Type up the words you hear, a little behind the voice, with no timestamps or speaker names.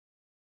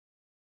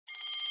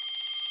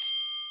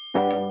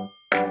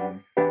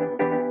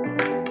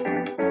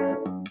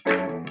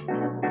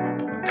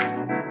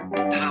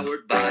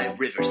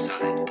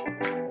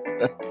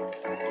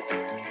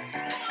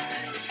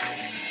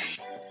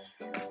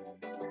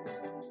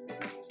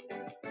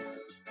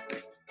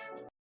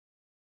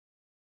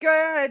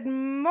Good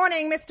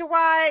morning, Mr.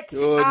 White.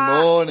 Good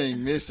morning,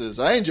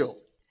 Mrs. Angel.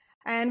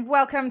 And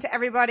welcome to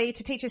everybody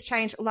to Teachers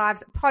Change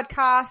Lives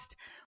podcast.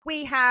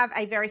 We have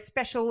a very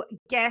special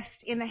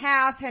guest in the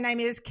house. Her name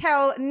is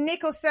Kellie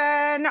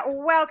Nicholson.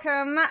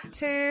 Welcome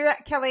to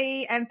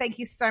Kellie, and thank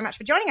you so much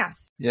for joining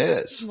us.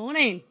 Yes. Good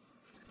morning.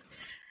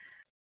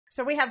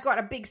 So we have got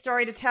a big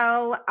story to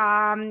tell.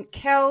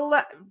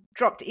 Kel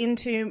dropped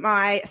into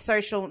my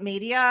social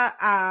media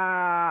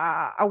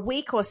a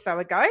week or so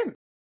ago,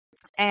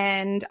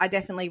 and I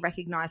definitely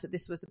recognised that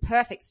this was the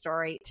perfect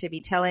story to be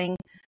telling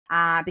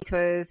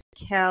because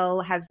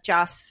Kel has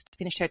just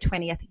finished her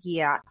 20th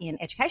year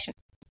in education,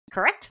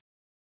 correct?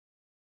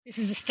 This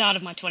is the start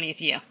of my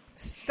 20th year.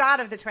 Start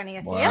of the 20th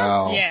year?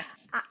 Wow. Yeah.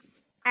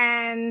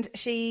 And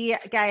she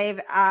gave,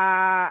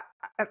 hold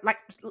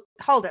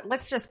it,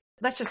 let's just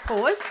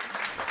pause.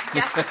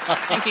 Yes.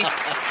 Thank you.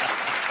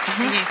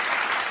 Thank you. Thank you.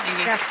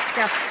 Yes.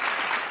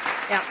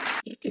 Yeah,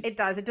 it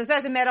does. It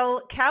deserves a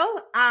medal,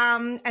 Kel.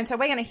 And so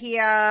we're going to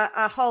hear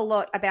a whole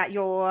lot about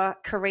your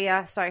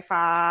career so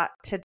far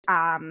to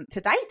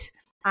date,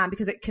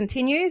 because it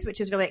continues,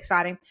 which is really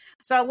exciting.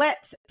 So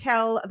let's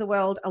tell the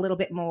world a little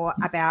bit more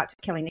about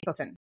Kellie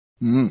Nicholson.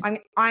 I'm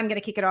going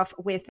to kick it off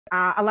with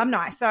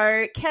alumni.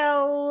 So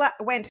Kel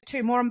went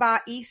to Moranbah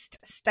East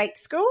State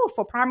School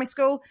for primary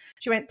school.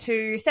 She went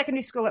to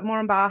secondary school at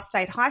Moranbah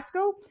State High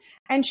School,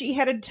 and she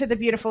headed to the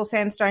beautiful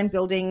sandstone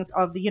buildings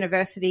of the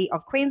University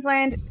of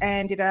Queensland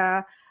and did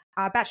a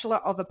Bachelor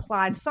of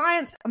Applied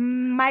Science,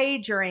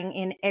 majoring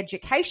in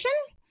education.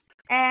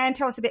 And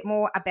tell us a bit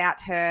more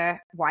about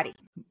her, Whitey.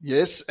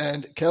 Yes,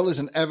 and Kel is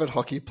an avid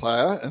hockey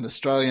player, an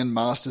Australian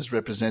Masters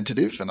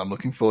representative, and I'm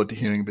looking forward to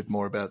hearing a bit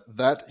more about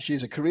that.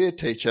 She's a career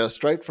teacher,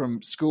 straight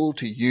from school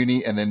to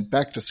uni and then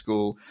back to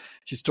school.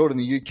 She's taught in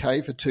the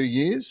UK for 2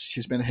 years.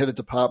 She's been head of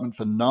department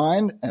for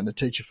 9 and a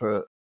teacher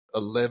for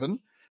 11.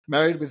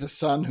 Married with a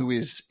son who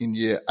is in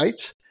year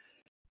 8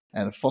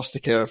 and a foster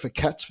carer for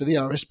cats for the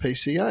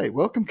RSPCA.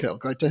 Welcome, Kel.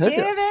 Great to have you.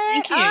 Give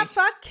it up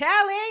for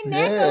Kellie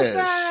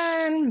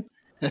Nicholson.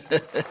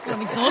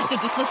 I'm exhausted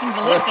just listening to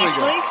the list,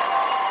 actually.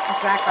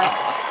 Exactly.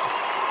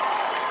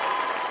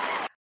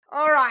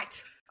 All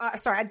right.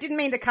 Sorry, I didn't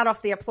mean to cut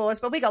off the applause,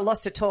 but we got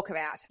lots to talk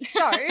about.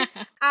 So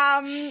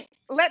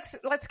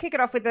let's kick it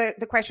off with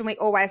the question we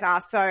always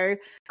ask. So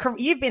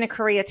you've been a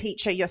career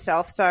teacher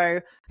yourself. So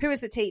who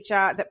is the teacher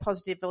that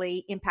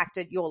positively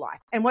impacted your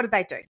life, and what did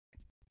they do?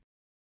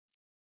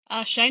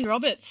 Shane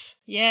Roberts.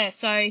 Yeah,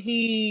 so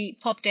he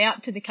popped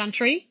out to the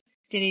country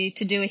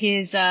to do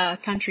his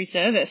country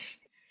service.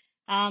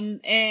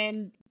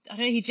 And I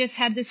don't know, he just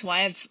had this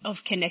way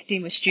of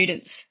connecting with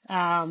students,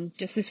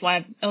 just this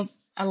way of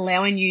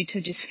allowing you to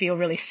just feel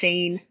really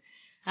seen,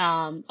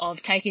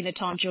 of taking the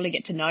time to really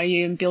get to know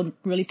you and build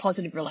really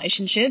positive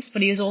relationships.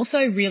 But he was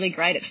also really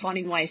great at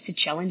finding ways to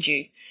challenge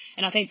you.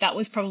 And I think that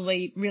was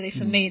probably really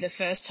for me the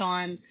first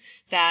time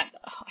that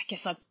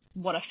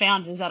what I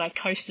found is that I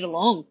coasted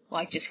along,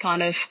 like just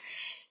kind of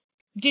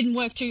didn't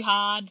work too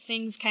hard.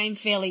 Things came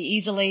fairly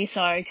easily.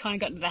 So I kind of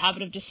got into the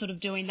habit of just sort of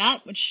doing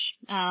that, which,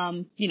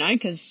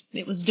 because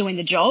it was doing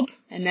the job.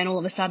 And then all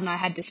of a sudden I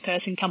had this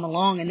person come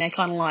along and they're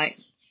kind of like,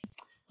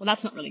 well,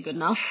 that's not really good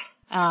enough.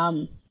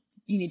 You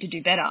need to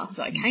do better. I was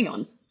like, hang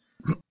on,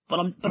 but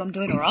I'm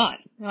doing all right.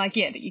 They're like,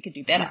 yeah, but you could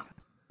do better.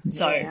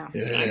 So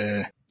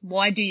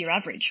why do your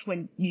average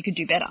when you could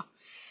do better?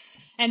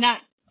 And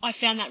that, I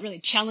found that really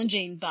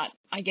challenging, but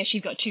I guess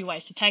you've got two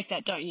ways to take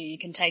that, don't you? You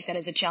can take that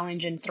as a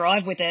challenge and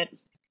thrive with it,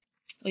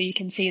 or you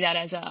can see that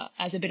as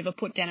a bit of a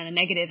put down and a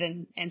negative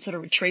and sort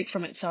of retreat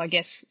from it. So I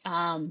guess,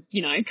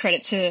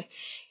 credit to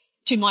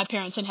my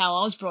parents and how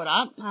I was brought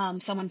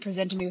up. Someone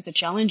presented me with a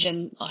challenge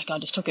and I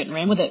just took it and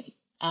ran with it.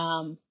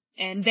 And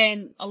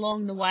then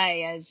along the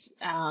way, as,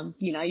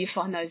 you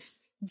find those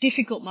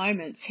difficult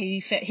moments,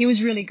 he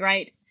was really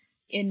great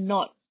in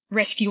not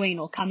rescuing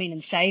or coming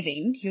and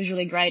saving. He was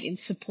really great in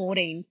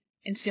supporting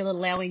and still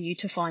allowing you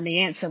to find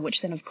the answer,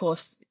 which then of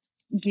course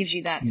gives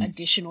you that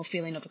additional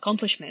feeling of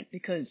accomplishment,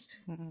 because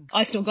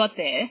I still got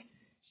there.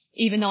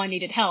 Even though I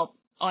needed help,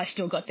 I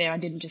still got there. I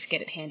didn't just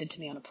get it handed to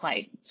me on a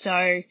plate.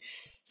 So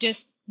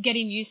just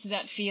getting used to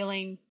that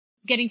feeling,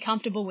 getting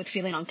comfortable with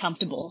feeling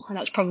uncomfortable. And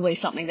that's probably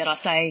something that I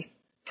say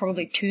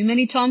probably too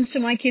many times to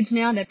my kids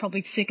now. They're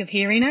probably sick of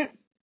hearing it.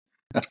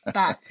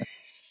 But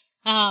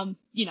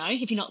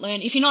if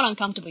you're not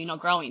uncomfortable, you're not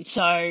growing.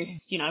 So,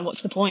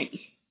 what's the point?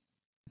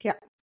 Yeah.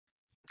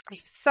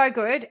 So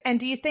good.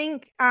 And do you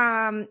think,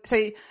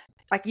 so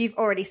like you've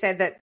already said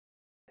that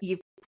you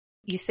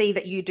see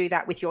that you do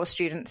that with your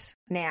students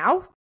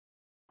now.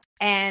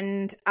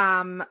 And,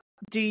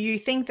 do you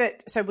think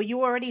that, so were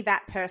you already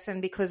that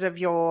person because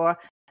of were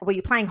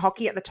you playing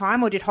hockey at the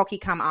time, or did hockey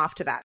come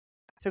after that?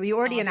 So were you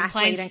already an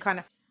athlete and kind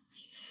of?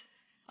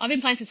 I've been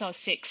playing since I was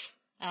 6.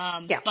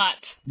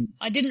 But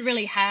I didn't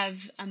really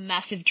have a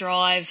massive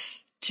drive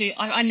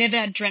I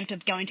never dreamt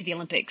of going to the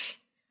Olympics.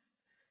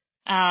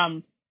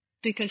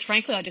 Because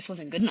frankly, I just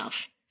wasn't good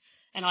enough.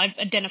 And I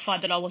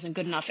identified that I wasn't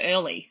good enough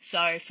early.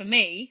 So for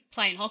me,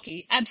 playing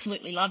hockey,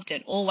 absolutely loved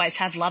it. Always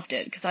have loved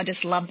it, because I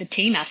just love the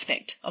team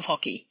aspect of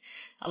hockey.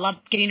 I love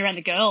getting around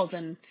the girls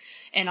and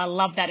I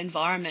love that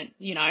environment,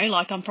 you know,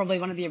 like I'm probably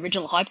one of the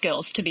original hype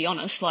girls, to be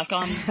honest. Like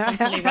I'm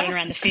constantly running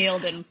around the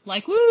field and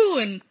like, woo,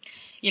 and,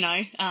 you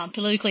know,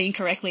 politically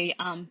incorrectly,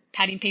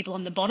 patting people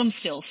on the bottom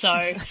still.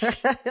 So,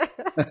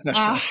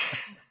 so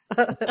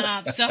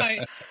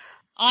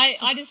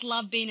I just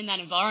love being in that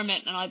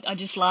environment, and I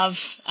just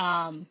love,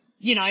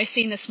 you know,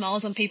 seeing the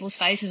smiles on people's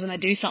faces when they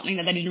do something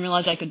that they didn't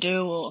realize they could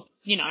do, or,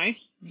 you know,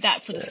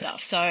 that sort of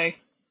stuff. So,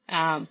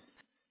 and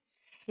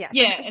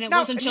it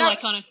wasn't until I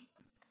kind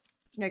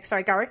of,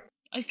 sorry, go.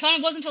 It kind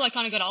of wasn't until I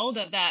kind of got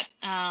older that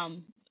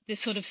this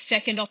sort of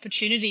second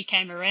opportunity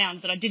came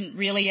around that I didn't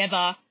really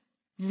ever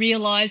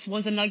realize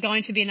wasn't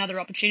going to be another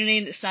opportunity.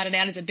 And it started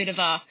out as a bit of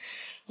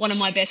one of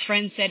my best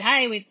friends said,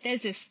 hey,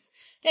 there's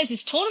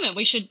this tournament.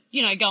 We should,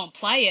 you know, go and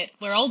play it.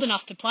 We're old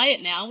enough to play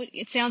it now.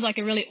 It sounds like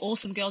a really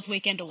awesome girls'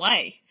 weekend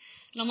away.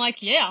 And I'm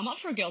like, yeah, I'm up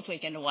for a girls'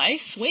 weekend away.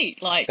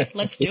 Sweet. Like,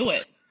 let's do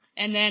it.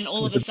 And then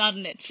all of a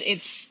sudden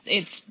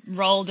it's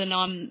rolled, and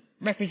I'm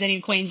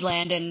representing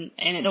Queensland, and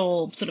it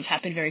all sort of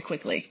happened very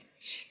quickly.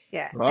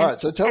 Yeah.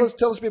 Right. So tell us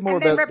a bit more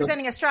about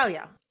representing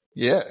Australia.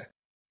 Yeah.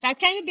 That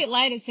came a bit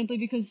later simply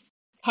because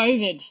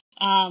COVID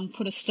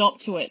put a stop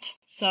to it.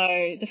 So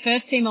the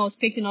first team I was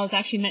picked, and I was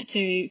actually meant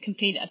to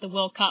compete at the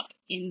World Cup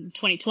in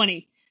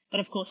 2020, but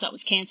of course that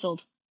was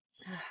cancelled.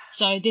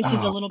 So this is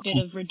a little bit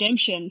of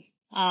redemption.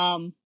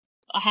 I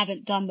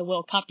haven't done the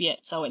World Cup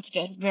yet, so it's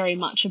very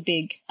much a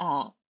big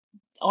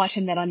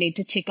item that I need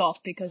to tick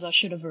off because I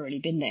should have already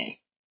been there.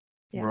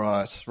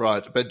 Yeah.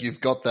 Right. But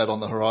you've got that on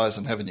the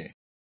horizon, haven't you?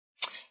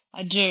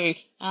 I do.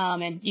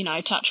 And, you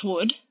know, touch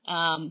wood,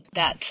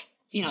 that,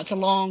 you know, it's a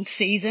long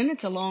season.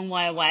 It's a long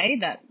way away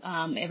that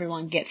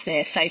everyone gets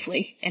there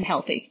safely and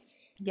healthy.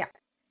 Yeah,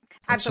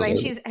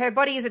 absolutely. And her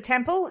body is a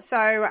temple.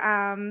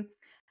 So,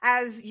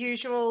 as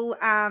usual,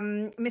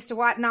 Mr.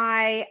 White and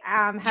I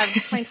have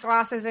clinked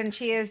glasses and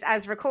cheers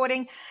as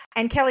recording,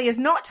 and Kellie is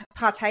not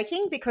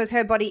partaking because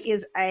her body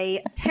is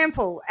a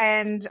temple,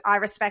 and I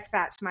respect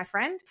that, my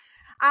friend.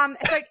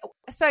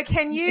 So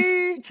can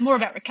you? It's more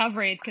about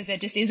recovery because there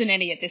just isn't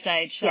any at this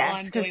age. So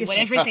yes, I'm doing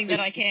everything that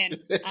I can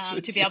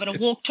to be able to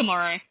walk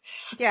tomorrow.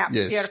 Yeah,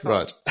 yes, beautiful.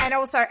 Right.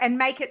 And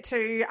make it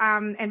to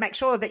and make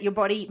sure that your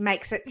body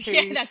makes it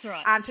to that's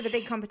right. To the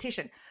big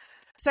competition.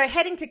 So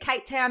heading to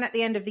Cape Town at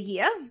the end of the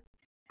year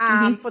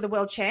for the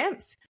World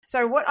Champs.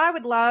 So what I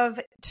would love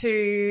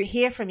to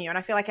hear from you, and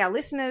I feel like our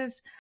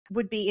listeners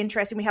would be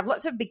interested. We have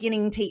lots of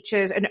beginning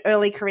teachers and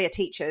early career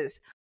teachers.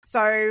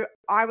 So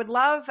I would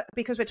love,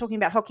 because we're talking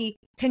about hockey,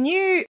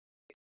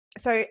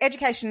 so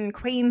Education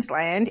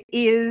Queensland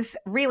is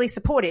really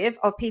supportive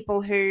of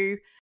people who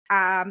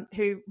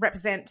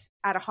represent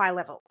at a high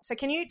level. So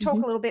can you talk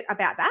a little bit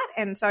about that?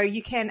 And so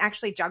you can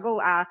actually juggle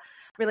a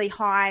really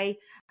high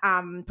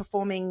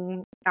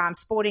performing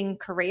sporting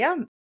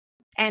career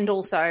and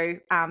also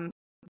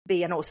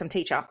be an awesome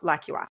teacher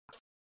like you are.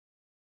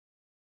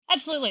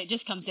 Absolutely. It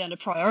just comes down to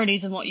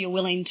priorities and what you're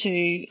willing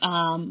to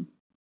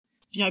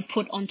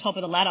put on top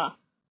of the ladder.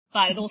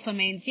 But it also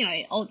means, you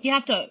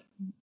have to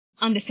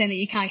understand that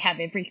you can't have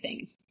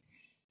everything.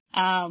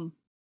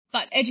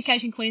 But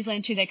Education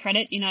Queensland, to their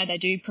credit, they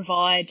do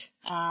provide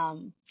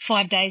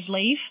 5 days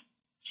leave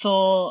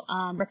for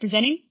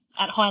representing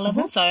at high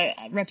level, so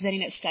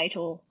representing at state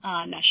or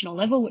national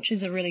level, which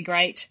is a really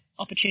great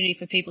opportunity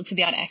for people to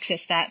be able to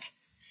access that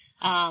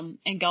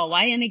and go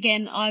away. And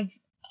again,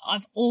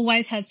 I've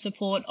always had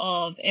support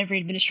of every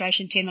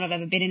administration team that I've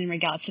ever been in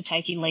regards to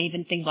taking leave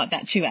and things like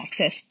that to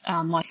access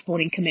my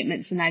sporting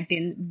commitments, and they've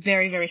been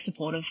very, very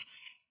supportive.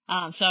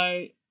 So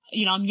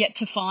I'm yet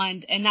to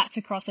find, and that's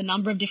across a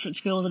number of different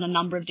schools and a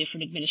number of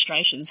different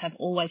administrations have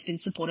always been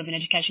supportive in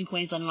Education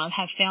Queensland, and I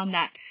have found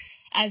that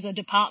as a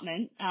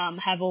department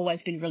have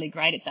always been really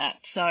great at that.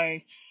 So,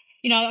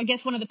 I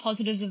guess one of the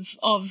positives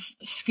of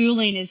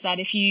schooling is that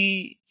if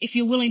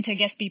you're willing to, I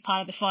guess, be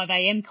part of the 5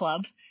 a.m.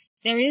 club,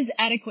 there is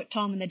adequate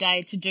time in the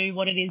day to do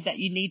what it is that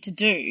you need to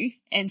do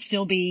and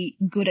still be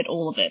good at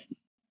all of it.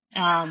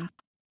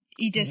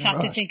 You just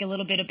have to think a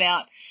little bit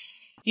about,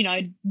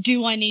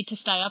 do I need to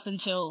stay up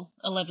until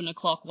 11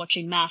 o'clock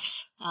watching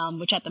maths,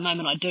 which at the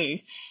moment I do.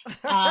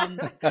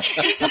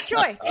 It's a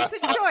choice. It's a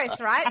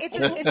choice, right? It's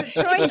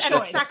a choice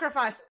and a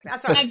sacrifice.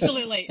 That's right.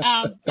 Absolutely.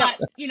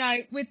 But,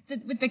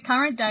 with the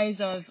current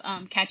days of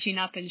catching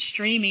up and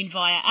streaming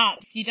via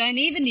apps, you don't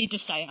even need to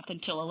stay up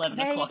until 11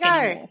 o'clock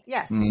anymore.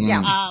 Yes.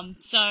 Yeah.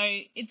 So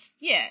it's,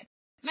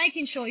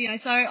 making sure,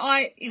 so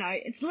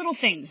it's little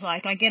things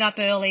like I get up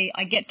early,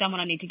 I get done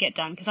what I need to get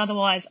done, because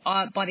otherwise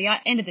by the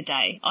end of the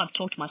day, I've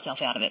talked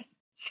myself out of it.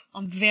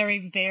 I'm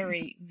very,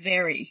 very,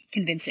 very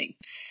convincing.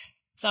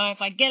 So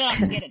if I get up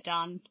and get it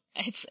done,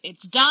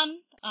 it's done,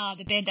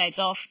 the Band-Aid's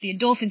off, the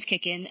endorphins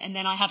kick in, and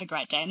then I have a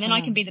great day. And then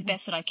I can be the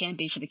best that I can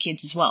be for the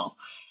kids as well,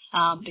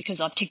 because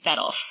I've ticked that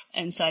off.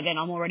 And so then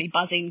I'm already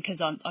buzzing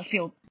because I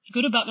feel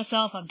good about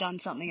myself. I've done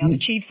something, I've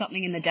achieved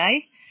something in the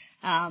day,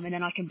 and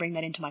then I can bring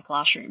that into my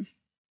classroom.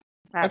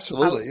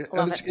 Absolutely.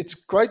 And it's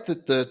great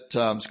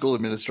that school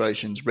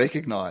administrations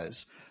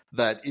recognise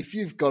that if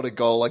you've got a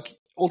goal, like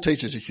all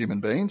teachers are human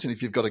beings, and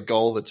if you've got a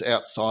goal that's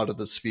outside of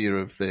the sphere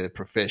of their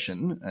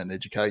profession and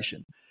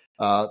education,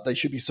 they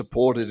should be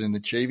supported in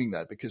achieving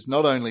that, because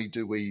not only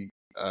do we,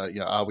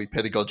 are we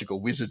pedagogical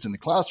wizards in the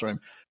classroom,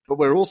 but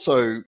we're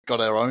also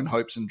got our own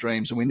hopes and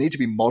dreams, and we need to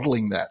be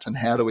modelling that and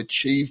how to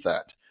achieve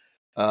that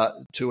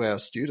to our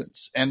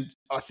students. And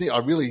I think I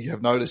really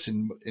have noticed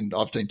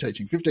I've been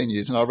teaching 15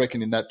 years, and I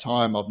reckon in that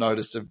time I've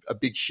noticed a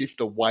big shift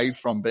away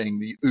from being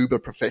the uber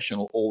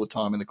professional all the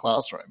time in the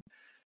classroom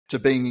to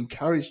being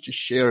encouraged to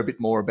share a bit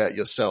more about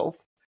yourself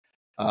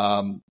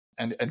and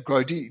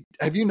grow.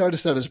 Have you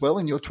noticed that as well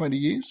in your 20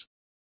 years?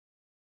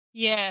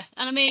 Yeah.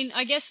 And I mean,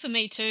 I guess for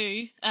me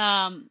too,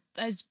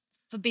 as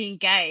for being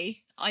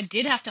gay, I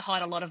did have to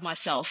hide a lot of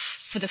myself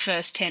for the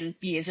first 10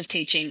 years of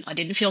teaching. I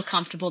didn't feel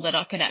comfortable that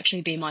I could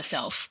actually be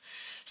myself.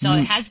 So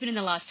it has been in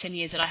the last 10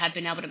 years that I have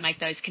been able to make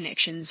those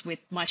connections with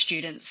my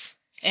students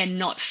and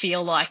not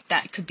feel like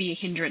that could be a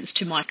hindrance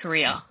to my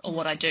career or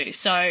what I do.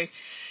 So,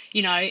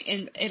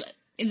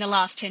 in the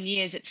last 10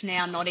 years, it's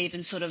now not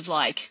even sort of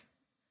like,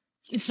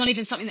 it's not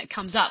even something that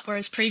comes up.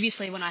 Whereas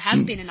previously when I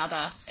have been at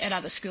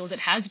other schools, it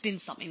has been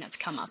something that's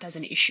come up as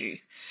an issue.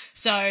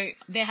 So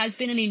there has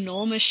been an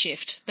enormous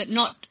shift, but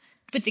not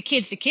with the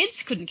kids. The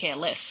kids couldn't care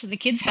less, and the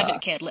kids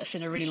haven't cared less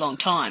in a really long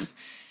time.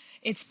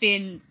 It's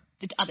been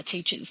the other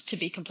teachers, to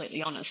be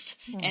completely honest.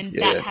 And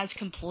that has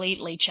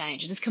completely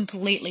changed. It has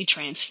completely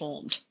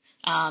transformed.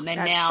 And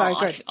that's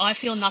now I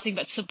feel nothing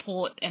but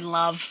support and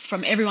love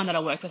from everyone that I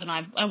work with. And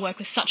I work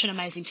with such an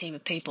amazing team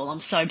of people. I'm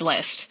so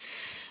blessed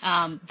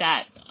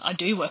that I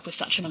do work with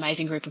such an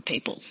amazing group of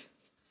people.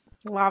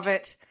 Love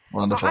it.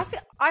 Wonderful.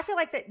 I feel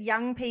like that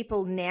young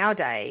people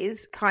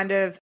nowadays kind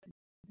of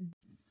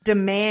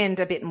demand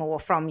a bit more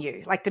from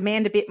you, like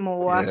demand a bit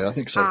more. Yeah, I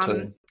think so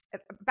too.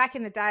 Back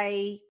in the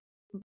day,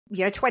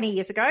 20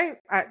 years ago,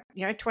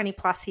 20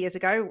 plus years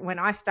ago when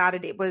I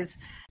started, it was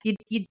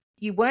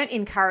you weren't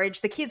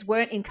encouraged. The kids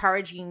weren't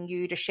encouraging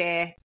you to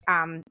share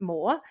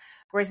more.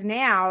 Whereas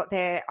now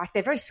they're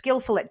very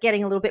skillful at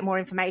getting a little bit more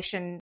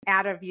information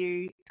out of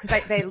you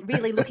because they're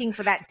really looking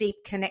for that deep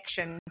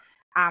connection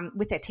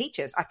with their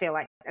teachers, I feel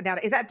like. Now,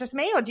 is that just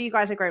me or do you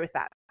guys agree with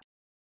that?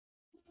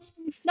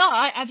 No,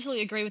 I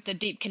absolutely agree with the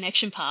deep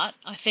connection part.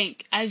 I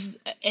think as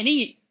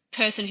any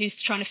person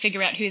who's trying to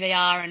figure out who they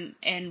are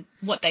and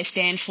what they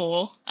stand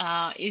for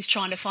is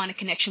trying to find a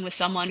connection with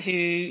someone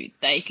who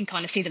they can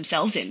kind of see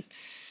themselves in.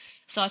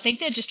 So I think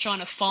they're just trying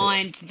to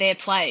find their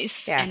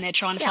place and they're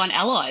trying to find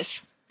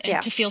allies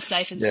and to feel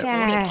safe and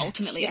supported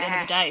ultimately at the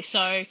end of the day.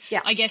 So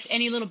I guess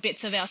any little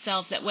bits of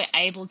ourselves that we're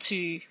able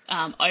to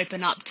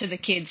open up to the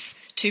kids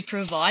to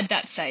provide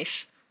that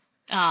safe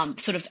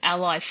sort of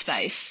ally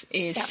space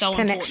is so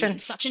important.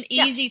 It's such an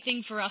easy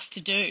thing for us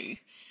to do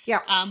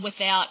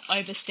without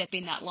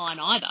overstepping that line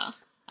either.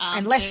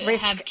 And less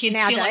risk have kids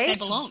nowadays. Feel like they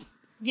belong.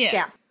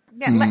 Yeah.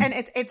 And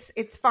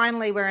it's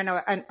finally we're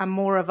in a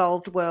more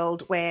evolved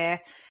world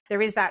where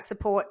there is that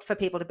support for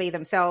people to be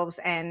themselves.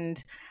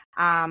 And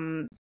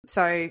I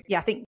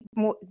think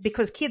more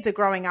because kids are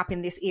growing up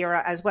in this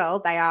era as well,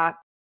 they are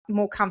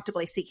more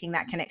comfortably seeking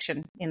that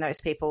connection in those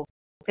people,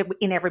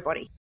 in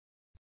everybody.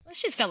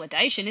 It's just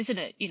validation, isn't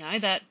it?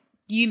 That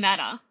you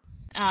matter.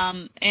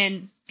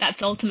 And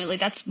that's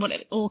what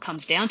it all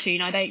comes down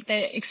to.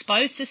 They're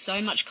exposed to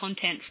so much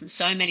content from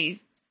so many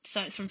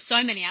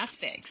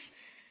aspects.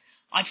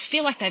 I just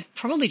feel like they're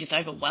probably just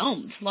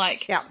overwhelmed.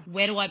 Like,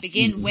 where do I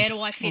begin? Mm-hmm. Where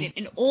do I fit it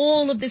in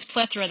all of this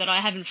plethora that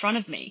I have in front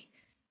of me?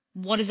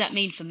 What does that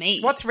mean for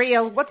me? What's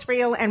real?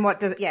 And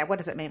what does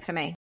it mean for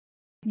me?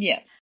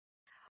 Yeah.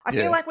 I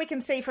feel like we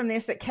can see from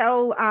this that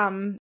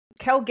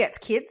Kel gets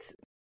kids,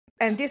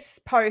 and this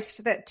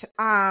post that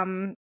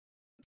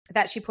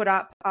she put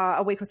up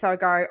a week or so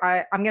ago,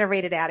 I'm going to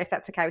read it out if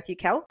that's okay with you,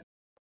 Kel.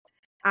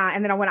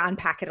 And then I want to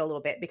unpack it a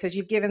little bit because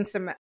you've given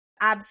some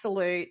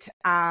absolute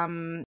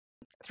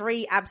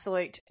 3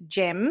 absolute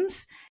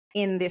gems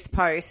in this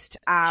post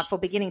for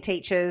beginning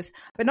teachers,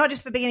 but not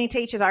just for beginning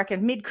teachers. I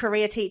reckon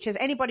mid-career teachers,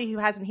 anybody who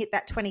hasn't hit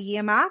that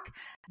 20-year mark,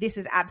 this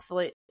is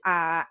absolute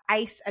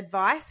ace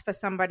advice from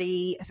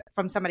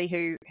somebody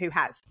who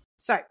has.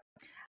 So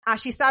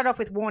she started off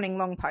with warning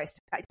long post.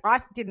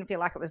 I didn't feel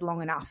like it was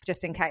long enough,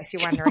 just in case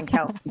you're wondering,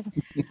 Kel.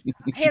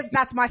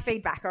 That's my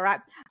feedback, all right?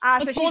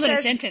 It's more than a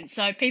sentence,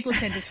 so people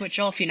tend to switch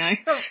off,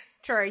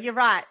 True, you're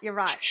right.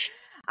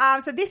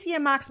 So this year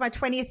marks my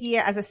 20th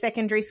year as a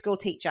secondary school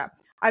teacher.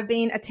 I've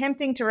been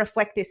attempting to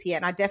reflect this year,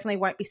 and I definitely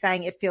won't be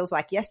saying it feels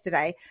like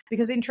yesterday,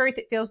 because in truth,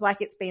 it feels like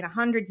it's been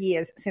 100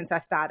 years since I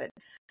started.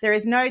 There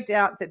is no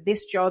doubt that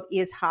this job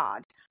is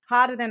hard,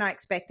 harder than I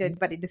expected,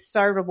 but it is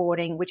so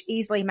rewarding, which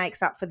easily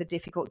makes up for the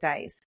difficult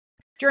days.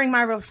 During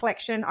my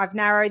reflection, I've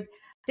narrowed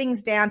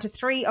things down to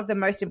 3 of the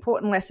most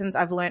important lessons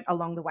I've learnt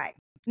along the way.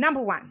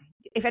 Number 1,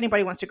 if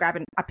anybody wants to grab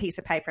a piece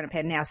of paper and a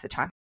pen, now's the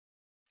time.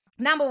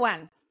 Number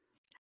 1.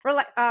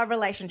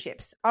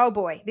 Relationships. Oh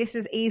boy, this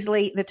is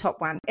easily the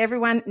top one.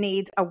 Everyone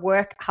needs a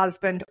work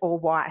husband or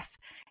wife.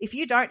 If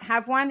you don't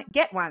have one,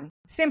 get one.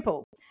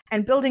 Simple.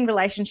 And building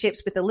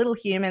relationships with the little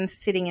humans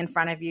sitting in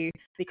front of you,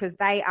 because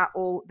they are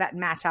all that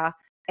matter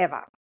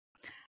ever.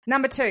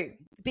 Number 2,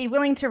 be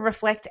willing to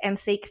reflect and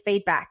seek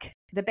feedback.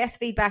 The best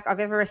feedback I've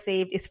ever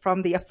received is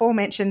from the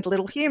aforementioned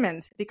little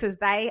humans, because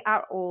they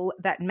are all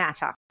that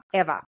matter,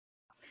 ever.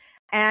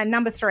 And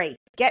number 3,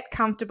 get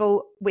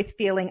comfortable with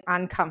feeling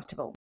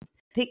uncomfortable.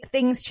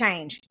 Things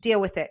change. Deal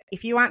with it.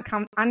 If you aren't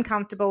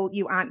uncomfortable,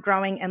 you aren't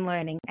growing and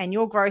learning. And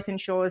your growth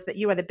ensures that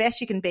you are the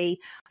best you can be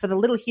for the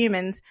little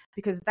humans,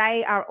 because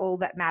they are all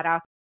that matter,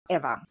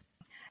 ever.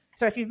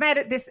 So if you've made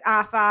it this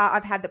far,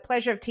 I've had the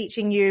pleasure of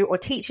teaching you or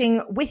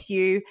teaching with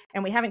you,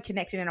 and we haven't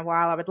connected in a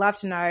while. I would love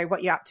to know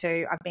what you're up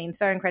to. I've been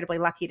so incredibly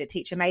lucky to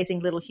teach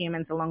amazing little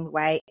humans along the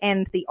way,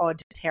 and the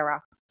odd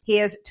terror.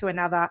 Here's to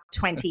another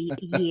 20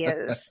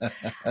 years.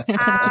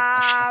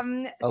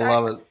 I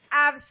love it.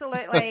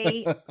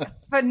 Absolutely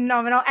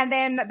phenomenal. And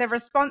then the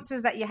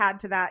responses that you had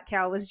to that,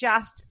 Kel, was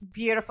just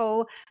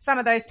beautiful. Some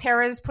of those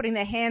terrors putting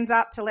their hands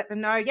up to let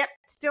them know, yep,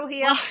 still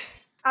here.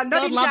 I'm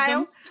not in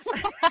jail.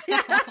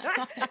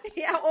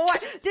 Yeah, or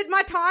did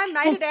my time,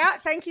 made it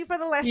out. Thank you for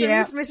the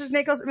lessons, Miss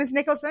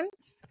Nicholson.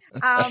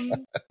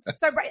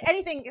 So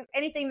anything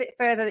that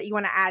further that you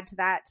want to add to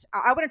that?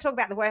 I want to talk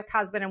about the work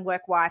husband and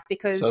work wife,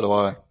 because so do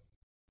I.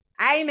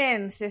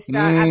 Amen, sister.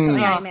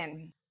 Absolutely,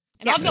 amen.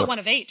 And I've got one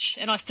of each,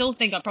 and I still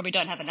think I probably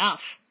don't have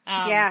enough.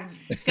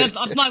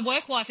 My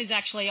work wife is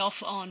actually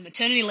off on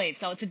maternity leave,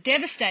 so it's a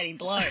devastating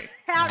blow.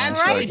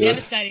 Absolutely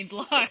devastating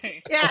blow.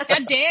 Yes. How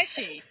dare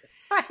she?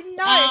 I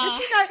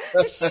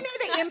know. Does she know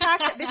the impact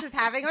that this is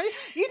having on you?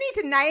 You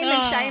need to name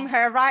and shame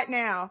her right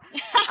now.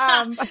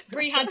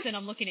 Bree Hudson,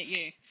 I'm looking at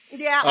you.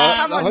 Yeah,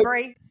 come on,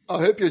 Bree. I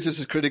hope you're just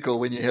as critical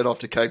when you head off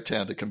to Cape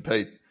Town to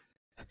compete.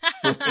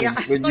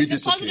 when you disappear. The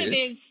positive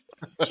is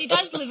she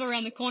does live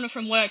around the corner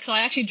from work, so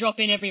I actually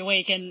drop in every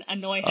week and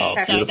annoy her. So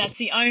beautiful. That's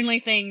the only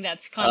thing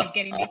that's kind of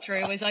getting me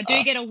through, is I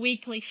do get a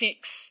weekly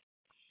fix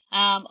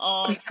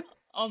of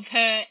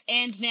her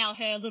and now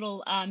her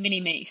little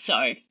mini-me.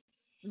 So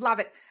love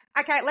it.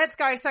 Okay, let's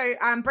go. So,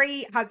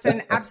 Bree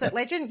Hudson, absolute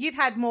legend. You've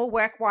had more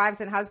work wives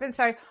than husbands.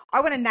 So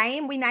I want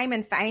to we name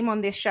and fame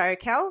on this show,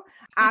 Kel.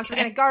 So we're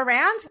going to go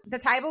around the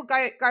table. Go,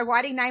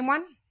 Whitey, name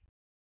one.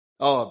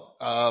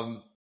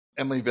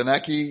 Emily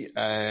Benaki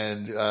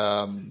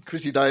and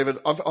Chrissy David.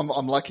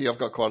 I'm lucky. I've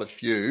got quite a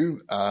few.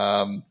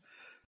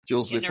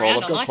 Jules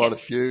Lippold. I've got quite a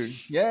few.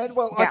 Yeah.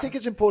 Well, I think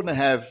it's important to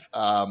have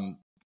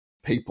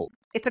people.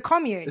 It's a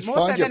commune, more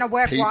so than a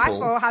work wife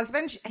or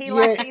husband.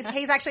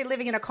 He's actually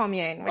living in a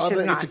commune, which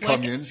is nice. It's a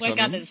commune.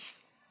 Work others.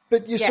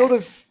 But you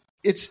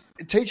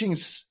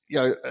teaching's,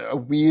 a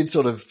weird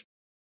sort of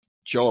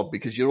job,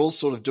 because you're all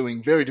sort of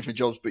doing very different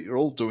jobs, but you're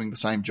all doing the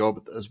same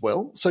job as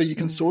well. So you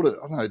can sort of,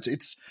 I don't know,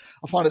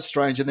 I find it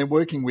strange, and then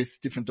working with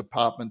different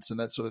departments and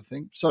that sort of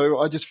thing. So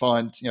I just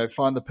find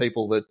the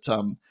people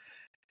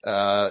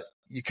that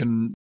you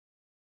can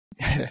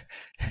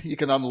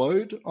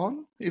unload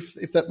on,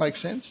 if that makes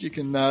sense. You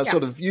can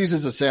sort of use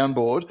as a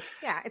soundboard.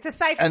 Yeah, it's a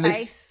safe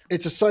space.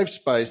 It's a safe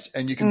space,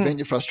 and you can vent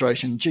your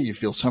frustration. Gee, you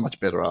feel so much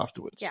better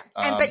afterwards. Yeah,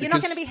 but you're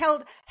not going to be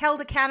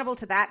held accountable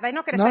to that. They're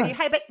not going to say to you,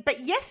 hey, but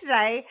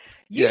yesterday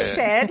you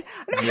said,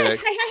 hey,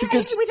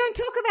 we don't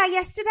talk about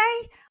yesterday.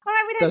 All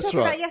right, we don't talk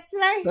about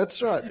yesterday.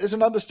 That's right. There's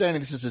an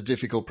understanding this is a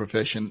difficult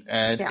profession,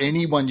 and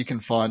anyone you can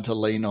find to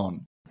lean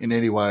on in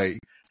any way,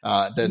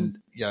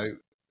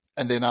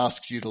 and then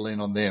asks you to lean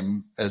on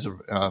them as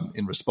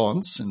in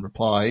response and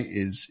reply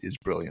is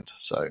brilliant.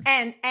 So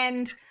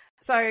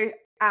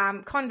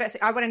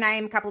conversely, I want to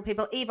name a couple of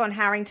people. Yvonne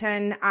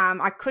Harrington.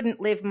 I couldn't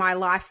live my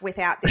life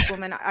without this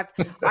woman.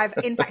 I've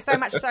in fact so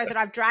much so that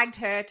I've dragged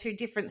her to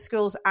different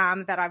schools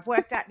that I've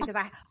worked at, because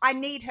I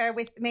need her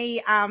with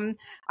me. I've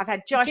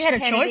had Josh She had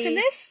Kennedy. A choice in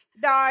this?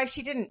 No,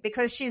 she didn't,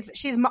 because she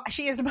is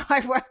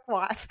my work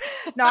wife.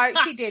 No,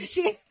 she did.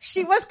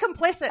 She was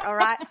complicit. All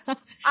right.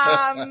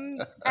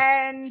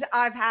 And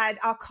I've had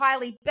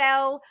Kylie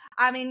Bell.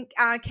 I mean,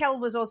 Kel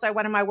was also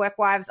one of my work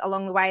wives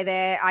along the way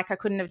there. I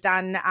couldn't have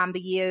done the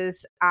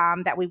years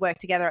that we worked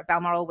together at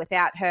Balmoral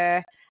without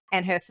her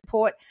and her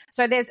support.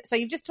 So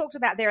you've just talked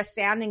about they're a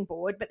sounding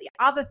board, but the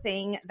other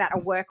thing that a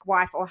work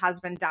wife or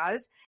husband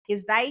does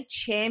is they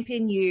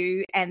champion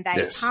you, and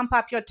they pump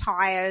up your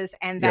tires,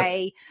 and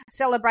they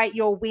celebrate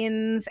your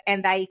wins,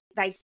 and they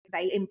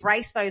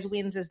embrace those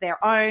wins as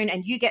their own,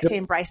 and you get to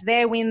embrace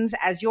their wins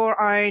as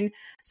your own.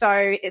 So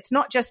it's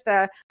not just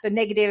the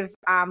negative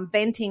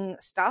venting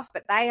stuff,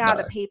 but they are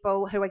the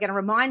people who are going to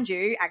remind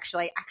you,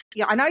 actually,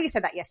 I know you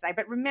said that yesterday,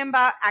 but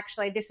remember,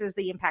 actually, this is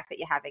the impact that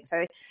you're having.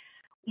 So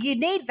you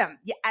need them.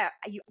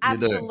 You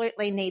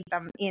absolutely need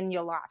them in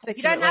your life. So if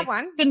you don't have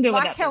one,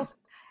 like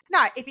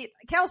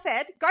Kel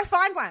said, go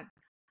find one.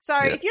 So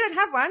if you don't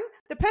have one,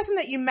 the person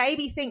that you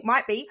maybe think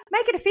might be,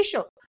 make it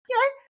official.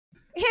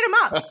 Hit him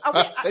up.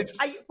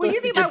 Will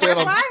you be my work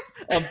wife?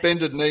 On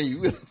bended knee.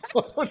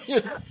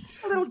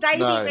 A little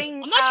daisy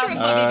ring. I'm not sure if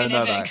I've even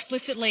ever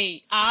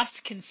explicitly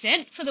asked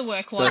consent for the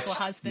work wife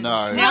or husband.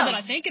 No. Now that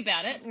I think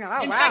about it. Oh, In wow.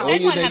 fact, All they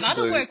you might need have to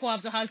other do- work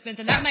wives or husbands,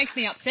 and that makes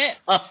me upset.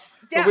 But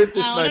we've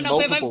just named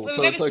multiple,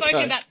 so we've it's ever spoken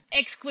okay. about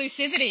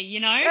exclusivity, you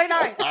know?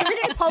 No.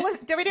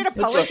 Do we need a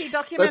policy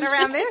document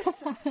around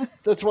this?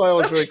 That's why I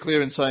was very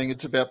clear in saying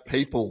it's about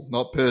people,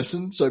 not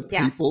person. So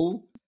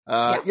people.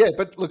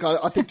 But look,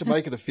 I think to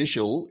make it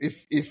official,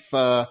 if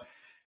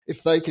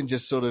they can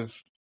just sort of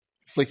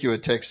flick you a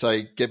text,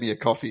 say, "Get me a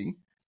coffee,"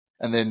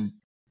 and then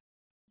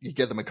you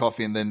get them a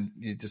coffee and then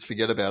you just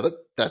forget about it,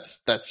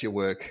 that's your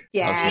work.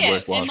 Husband,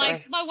 Yes, work and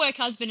wife. my work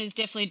husband is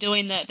definitely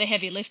doing the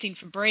heavy lifting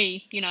for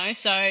Bree, you know,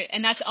 so,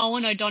 and that's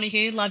Owen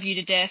O'Donoghue, love you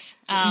to death,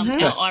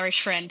 our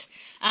Irish friend.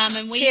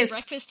 And we eat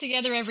breakfast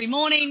together every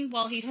morning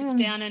while he sits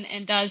down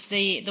and does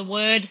the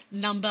word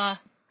number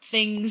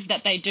things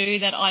that they do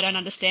that I don't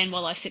understand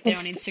while I sit there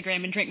on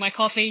Instagram and drink my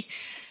coffee.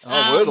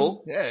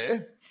 Wordle, yeah.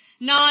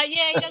 No, he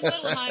does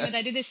Wordle at home, and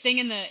they do this thing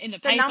in the paper.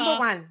 The number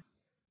one.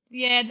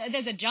 Yeah,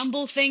 there's a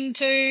jumble thing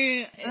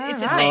too.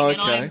 It's a right. thing,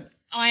 Okay. and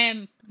I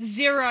am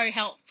zero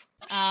help.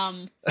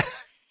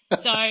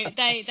 So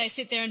they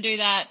sit there and do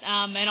that,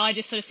 and I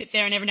just sort of sit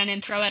there and every now and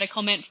then throw out a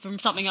comment from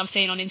something I've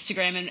seen on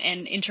Instagram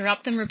and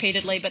interrupt them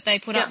repeatedly, but they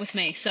put up with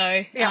me.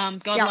 So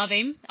God love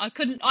him. I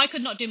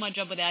could not do my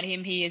job without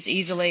him. He is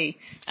easily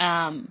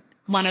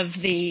one of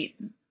the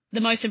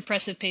most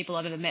impressive people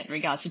I've ever met in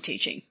regards to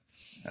teaching.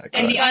 Okay.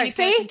 And the only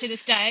person to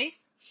this day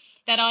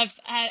that I've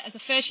had as a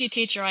first year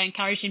teacher, I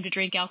encouraged him to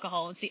drink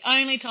alcohol. It's the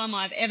only time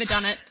I've ever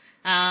done it.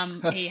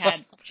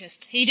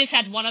 He just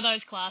had one of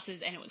those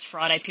classes, and it was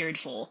Friday period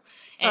 4,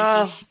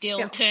 and he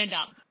still turned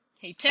up.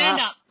 He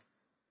turned up.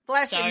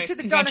 Bless him. To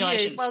the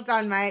Donahue. Well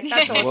done, mate.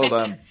 That's awesome. Well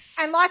done.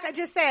 And like I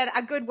just said,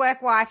 a good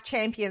work wife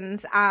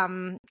champions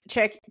their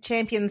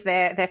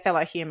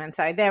fellow human.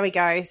 So there we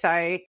go.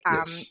 So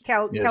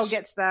Kel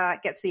gets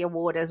the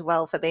award as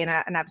well for being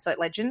an absolute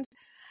legend.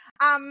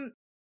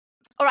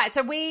 All right,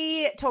 so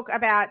we talk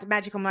about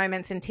magical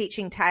moments and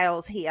teaching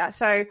tales here.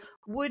 So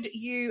would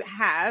you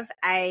have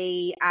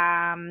a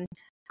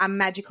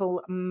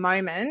magical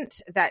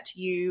moment that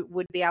you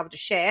would be able to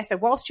share? So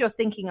whilst you're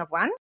thinking of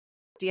one,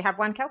 do you have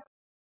one, Kel?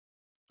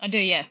 I do,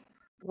 yeah.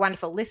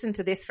 Wonderful. Listen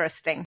to this for a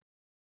sting.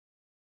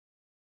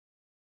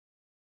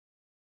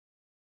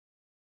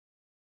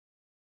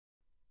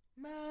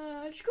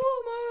 Magical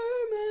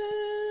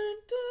moment.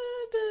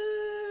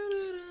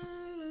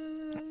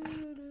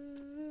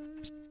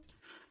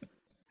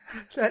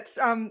 That's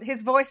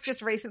his voice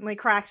just recently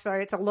cracked, so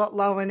it's a lot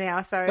lower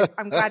now. So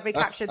I'm glad we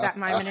captured that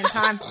moment in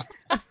time.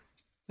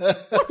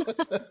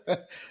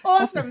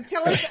 Awesome.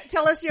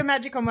 Tell us your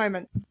magical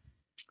moment.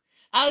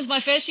 It was my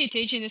first year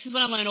teaching. This is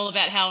when I learned all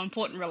about how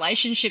important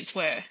relationships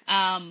were.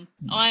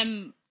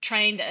 I'm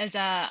trained as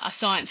a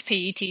science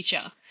PE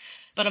teacher.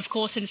 But of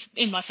course,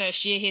 in my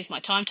first year, here's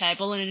my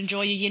timetable and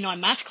enjoy your year 9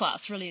 maths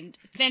class. Really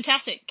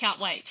fantastic. Can't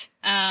wait.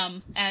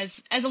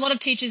 As a lot of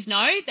teachers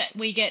know, that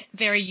we get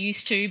very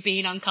used to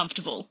being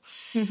uncomfortable.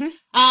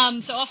 Mm-hmm.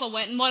 So off I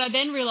went. And what I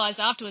then realized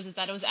afterwards is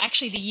that it was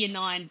actually the year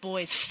 9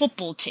 boys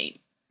football team,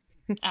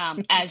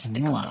 as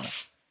the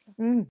class.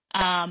 And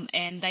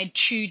they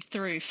chewed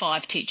through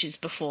 5 teachers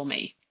before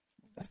me,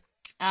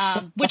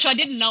 which I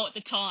didn't know at the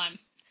time.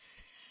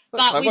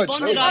 But we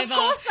bonded over. Of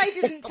course, they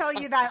didn't tell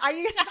you that. They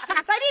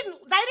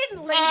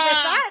didn't lead with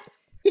that.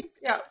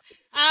 Yeah.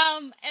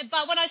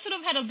 But when I sort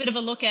of had a bit of a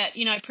look at,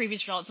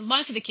 previous results,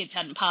 most of the kids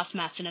hadn't passed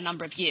maths in a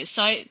number of years.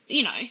 So,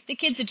 the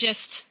kids are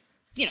just,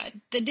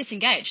 they're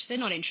disengaged. They're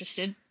not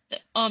interested.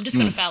 I'm just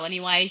going to fail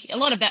anyway. A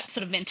lot of that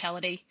sort of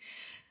mentality.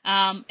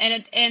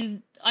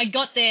 And I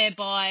got there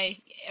by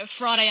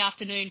Friday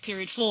afternoon,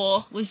 period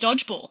 4 was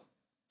dodgeball.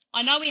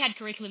 I know we had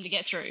curriculum to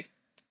get through,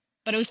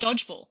 but it was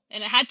dodgeball,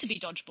 and it had to be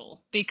dodgeball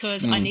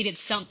because I needed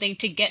something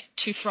to get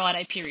to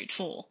Friday period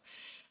 4.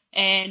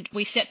 And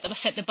we set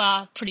the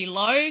bar pretty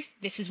low.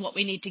 This is what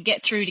we need to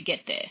get through to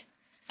get there.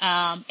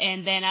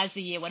 And then as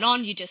the year went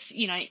on, you just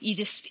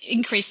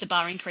increase the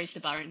bar. And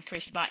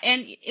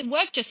it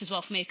worked just as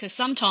well for me because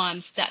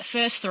sometimes that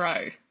first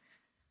throw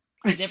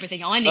was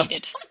everything I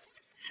needed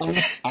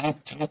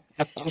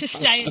to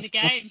stay in the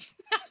game.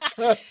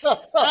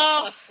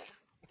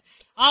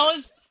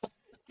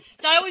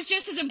 So it was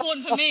just as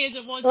important for me as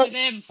it was for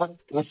them. But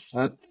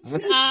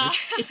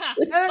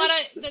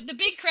the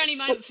big crowning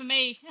moment for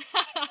me,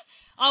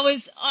 I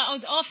was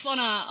off on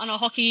a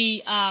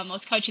hockey. I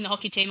was coaching the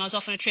hockey team. I was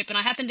off on a trip, and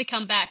I happened to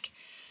come back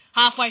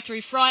halfway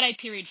through Friday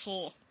period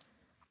 4.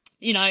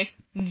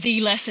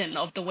 The lesson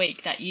of the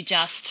week that you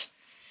just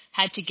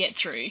had to get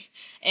through.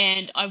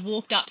 And I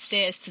walked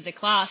upstairs to the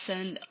class,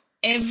 and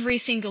every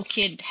single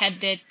kid had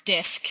their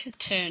desk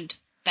turned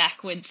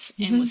backwards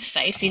and was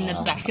facing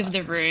the back of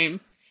the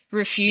room,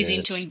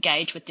 refusing to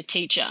engage with the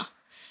teacher.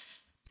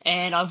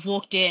 And I've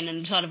walked in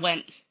and kind of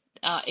went,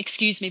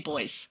 excuse me,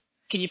 boys,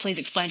 can you please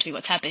explain to me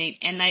what's happening?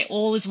 And they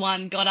all as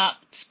one got up,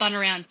 spun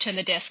around, turned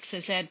the desks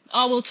and said,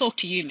 oh, we'll talk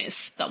to you,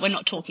 miss, but we're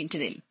not talking to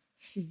them.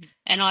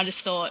 And I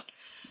just thought,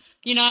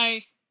 you know,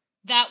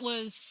 that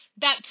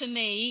to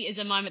me is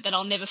a moment that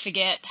I'll never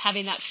forget,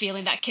 having that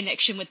feeling, that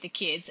connection with the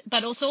kids.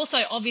 But also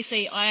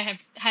obviously I have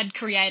had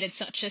created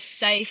such a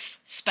safe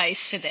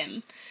space for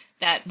them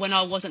that when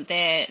I wasn't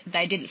there,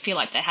 they didn't feel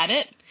like they had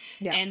it.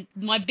 Yeah. And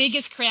my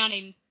biggest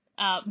crowning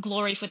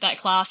glory for that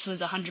class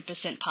was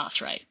 100%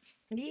 pass rate.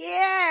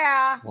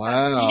 Yeah.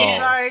 Wow.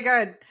 Yeah. So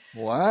good.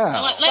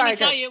 Wow. Let me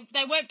tell you,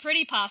 they weren't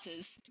pretty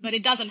passes, but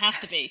it doesn't have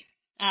to be.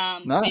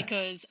 No.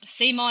 Because a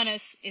C-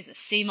 is a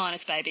C-,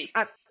 baby.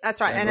 That's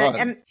right.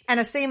 And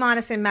a C-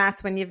 in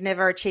maths when you've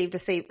never achieved a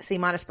C-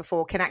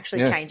 before can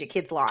actually change a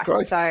kid's life.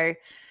 So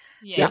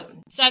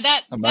so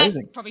that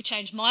probably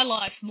changed my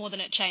life more than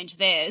it changed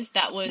theirs.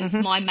 That was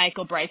my make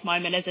or break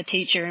moment as a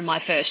teacher in my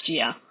first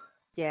year.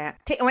 Yeah.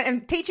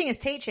 And teaching is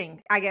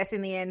teaching, I guess,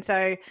 in the end.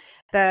 So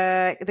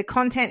the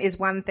content is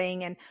one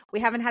thing, and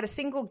we haven't had a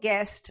single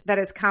guest that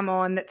has come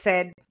on that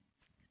said,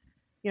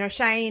 you know,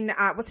 Shane,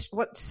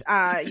 what's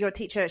your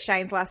teacher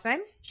Shane's last name?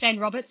 Shane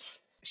Roberts.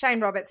 Shane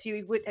Roberts.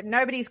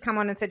 Nobody's come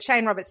on and said,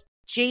 Shane Roberts,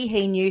 gee,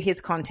 he knew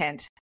his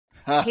content.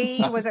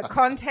 He was a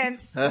content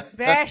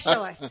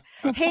specialist.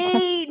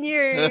 He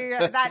knew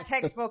that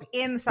textbook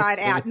inside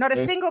out. Not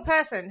a single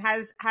person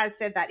has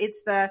said that.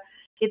 It's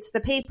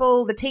the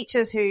people, the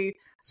teachers who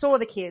saw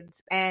the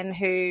kids and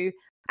who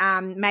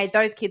made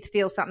those kids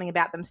feel something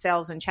about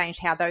themselves and changed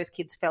how those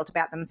kids felt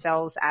about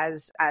themselves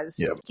as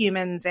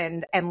humans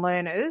and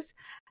learners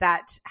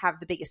that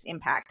have the biggest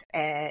impact.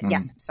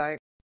 So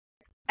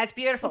that's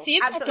beautiful. It's the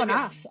impact on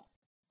us.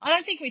 I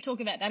don't think we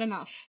talk about that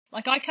enough.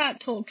 Like I can't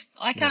talk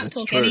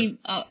any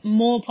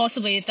more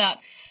possibly about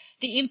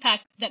the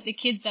impact that the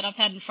kids that I've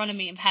had in front of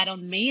me have had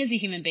on me as a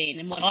human being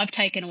and what I've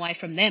taken away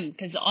from them,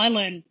 because I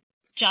learn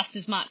just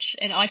as much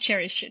and I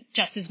cherish it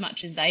just as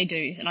much as they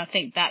do. And I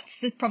think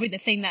that's probably the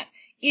thing that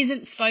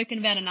isn't spoken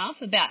about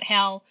enough, about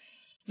how,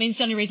 I mean, it's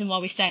the only reason why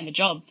we stay in the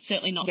job,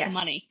 certainly not for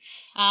money.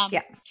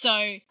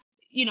 So,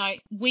 you know,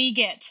 we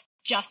get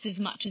just as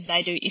much as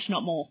they do, if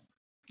not more.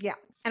 Yeah.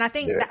 And I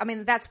think,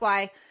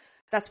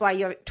 that's why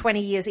you're 20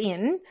 years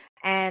in.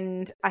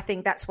 And I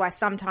think that's why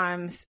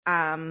sometimes,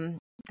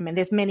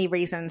 there's many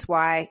reasons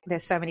why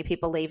there's so many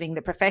people leaving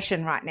the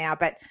profession right now,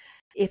 but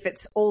if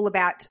it's all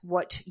about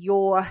what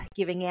you're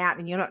giving out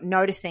and you're not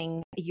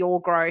noticing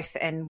your growth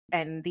and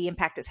the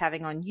impact it's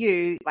having on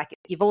you, like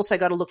you've also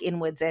got to look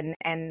inwards and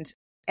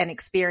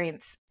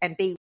experience and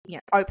be, you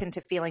know, open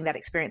to feeling that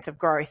experience of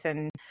growth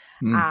and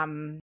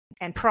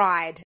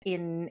pride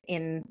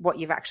in what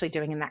you're actually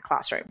doing in that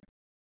classroom.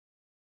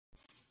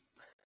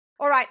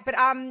 All right, but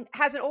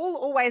has it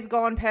always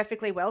gone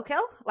perfectly well,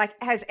 Kel? Like,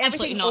 has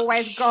everything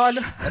always gone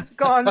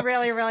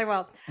really, really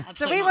well? Absolutely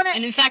so we want to,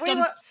 and in fact,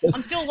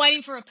 I'm still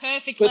waiting for a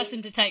perfect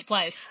lesson to take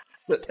place.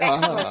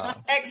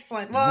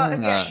 Excellent. Well,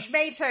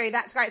 me too.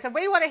 That's great. So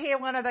we want to hear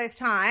one of those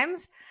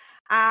times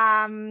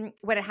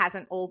when it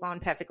hasn't all gone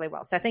perfectly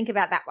well. So think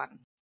about that one.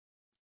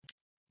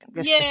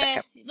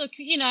 Look,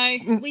 you know,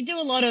 we do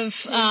a lot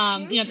of,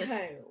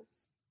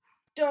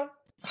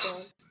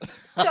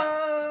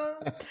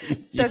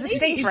 There's a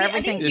sting for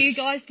everything. I think you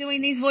guys doing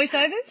these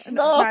voiceovers?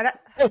 No,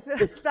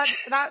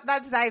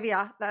 that's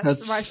Xavier.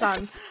 That's my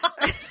son.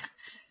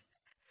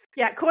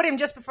 Caught him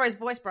just before his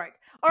voice broke.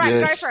 All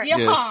right, go for it.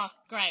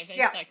 Great. Very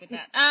stoked with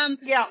that.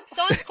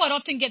 Science quite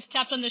often gets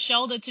tapped on the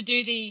shoulder to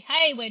do the,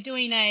 hey, we're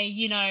doing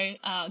a,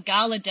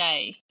 gala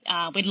day.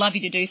 We'd love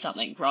you to do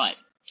something, right?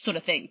 Sort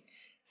of thing.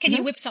 Can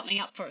you whip something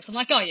up for us? I'm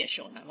like, oh yeah,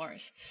 sure, no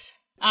worries.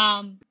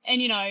 And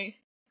you know,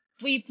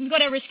 we've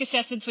got our risk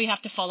assessments we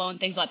have to follow and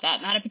things like that.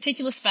 And at a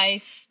particular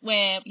space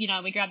where, you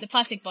know, we grab the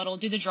plastic bottle,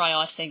 do the dry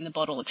ice thing, the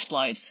bottle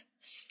explodes.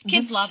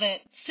 Kids love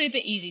it. Super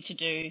easy to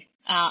do.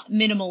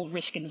 Minimal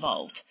risk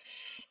involved.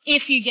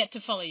 If you get to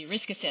follow your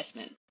risk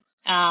assessment.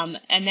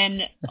 And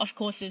then, of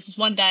course, there's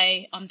one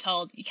day I'm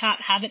told you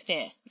can't have it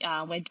there.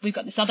 We've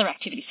got this other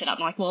activity set up.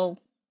 I'm like, well,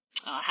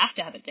 I have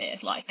to have it there.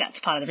 Like, that's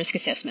part of the risk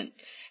assessment.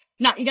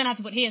 No, you're going to have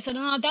to put it here. So,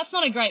 no, that's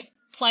not a great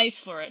place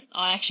for it.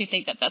 I actually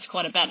think that that's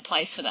quite a bad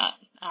place for that.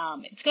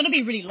 It's going to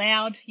be really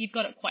loud. You've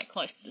got it quite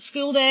close to the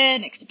school there,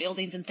 next to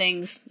buildings and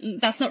things.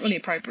 That's not really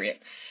appropriate.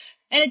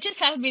 And it just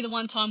happened to be the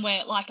one time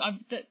where, like,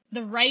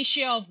 the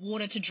ratio of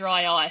water to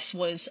dry ice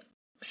was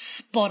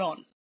spot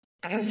on.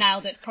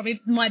 Nailed it. Probably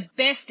my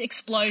best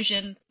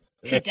explosion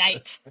to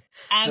date.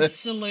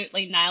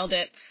 Absolutely nailed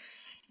it.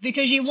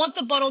 Because you want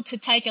the bottle to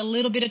take a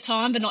little bit of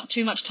time, but not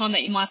too much time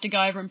that you might have to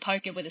go over and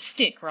poke it with a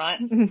stick,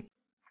 right?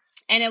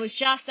 And it was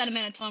just that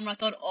amount of time where I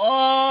thought,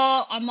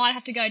 oh, I might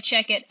have to go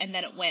check it. And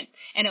then it went.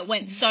 And it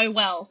went so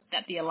well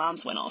that the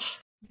alarms went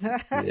off.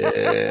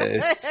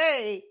 Yes.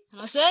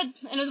 And I said,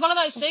 and it was one of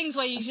those things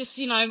where you just,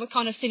 you know, we're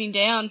kind of sitting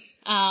down,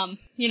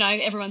 you know,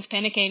 everyone's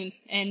panicking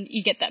and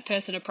you get that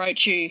person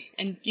approach you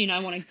and, you know,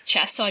 want to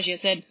chastise you. I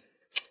said,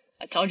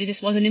 I told you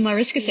this wasn't in my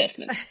risk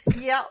assessment.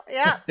 Yeah.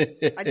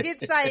 I did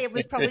say it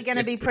was probably going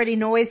to be pretty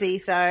noisy.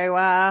 So,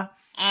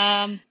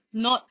 wasn't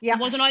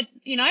I,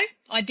 you know,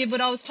 I did what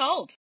I was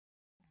told.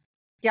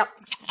 Yep.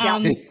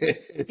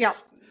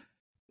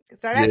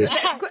 So that's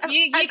Yes.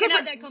 You can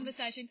have that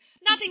conversation.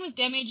 Nothing was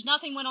damaged,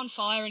 nothing went on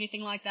fire or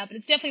anything like that, but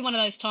it's definitely one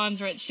of those times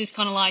where it's just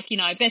kind of like,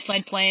 best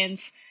laid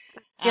plans.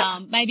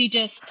 Yep. Maybe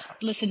just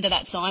listen to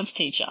that science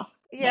teacher.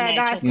 Yeah, when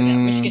they nice. talk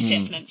about risk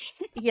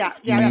assessments. Yeah.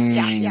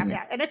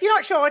 And if you're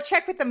not sure,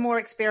 check with the more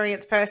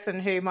experienced person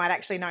who might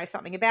actually know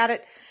something about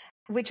it,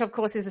 which of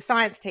course is a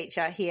science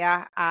teacher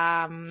here.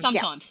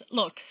 Sometimes.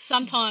 Look,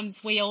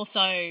 sometimes we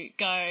also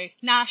go,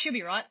 nah, she'll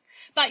be right.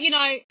 But,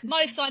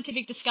 most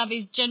scientific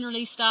discoveries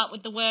generally start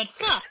with the word,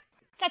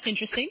 that's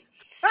interesting.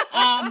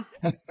 I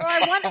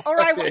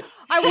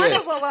wonder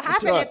what will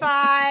happen if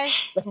I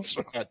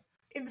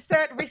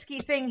insert risky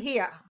thing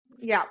here.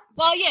 Yeah.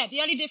 Well, yeah,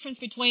 the only difference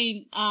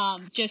between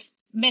just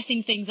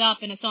messing things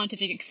up in a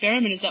scientific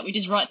experiment is that we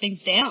just write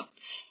things down.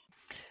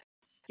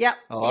 Yep.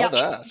 I like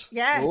that.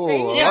 Yeah. Oh, there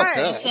you I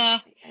go. like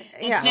that.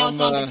 It's now a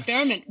science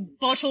experiment.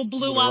 Bottle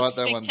blew gonna up write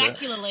that one down.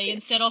 spectacularly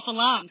and set off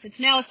alarms. It's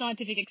now a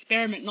scientific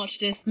experiment, not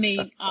just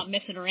me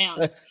messing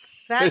around.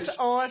 That's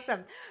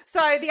awesome.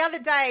 So the other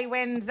day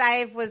when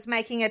Zave was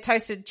making a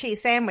toasted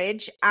cheese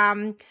sandwich,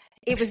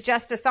 it was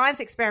just a science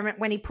experiment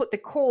when he put the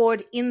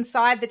cord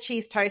inside the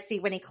cheese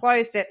toastie when he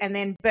closed it and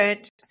then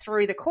burnt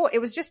through the cord. It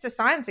was just a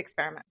science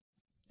experiment.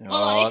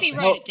 Well, if he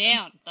wrote it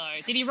down, though.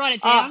 Did he write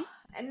it down?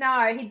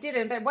 No, he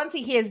didn't. But once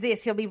he hears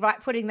this, he'll be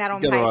putting that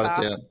on paper. Write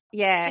it down.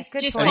 Yeah, Just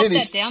good pop point.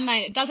 that down,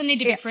 mate. It doesn't need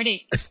to be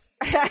pretty.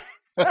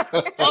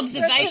 Observations.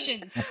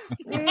 Observations.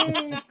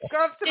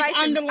 Just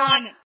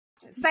underline it.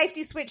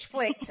 Safety switch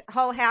flicked.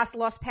 Whole house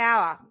lost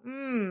power.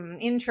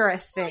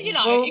 Interesting.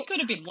 Well, it could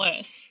have been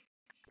worse.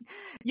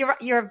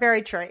 You're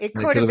very true. It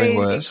could have been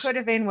worse. It could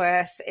have been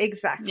worse.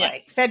 Exactly. Yeah.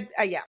 Said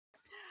yeah.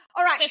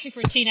 All right. Especially for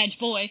a teenage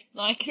boy.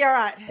 You're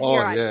right. Oh,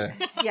 You're right.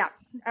 yeah.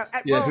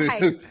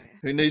 Yeah.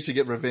 Who needs to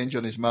get revenge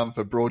on his mum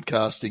for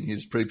broadcasting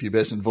his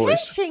prepubescent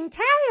voice? Teaching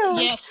tales.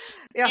 Yes.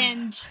 Yeah.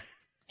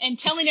 And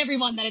telling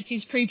everyone that it's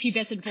his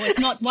prepubescent voice,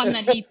 not one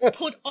that he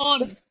put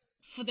on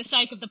for the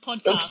sake of the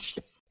podcast.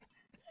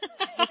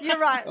 You're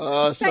right.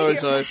 Oh, sorry.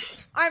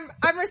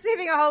 I'm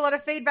receiving a whole lot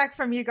of feedback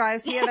from you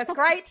guys here. That's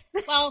great.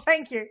 Well,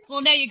 thank you.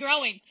 Well, now you're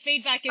growing.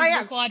 Feedback is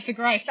required for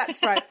growth.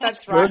 That's right.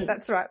 That's right.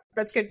 That's right.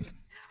 That's good.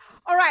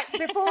 All right.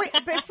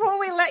 Before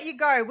we let you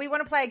go, we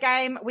want to play a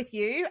game with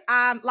you.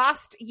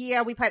 Last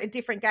year we played a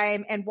different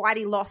game, and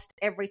Whitey lost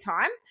every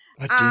time.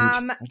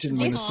 I didn't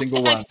win a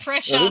single one.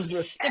 Pressure. I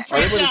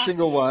didn't win a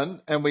single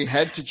one, and we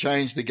had to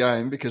change the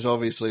game because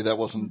obviously that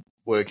wasn't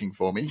working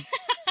for me.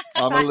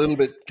 I'm a little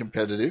bit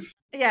competitive.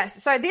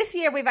 Yes. So this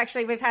year we've had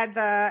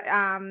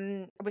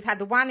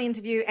the one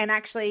interview, and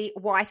actually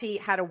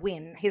Whitey had a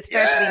win, his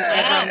first win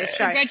ever on this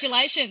show.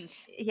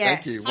 Congratulations!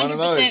 Yes, thank you.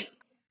 100%.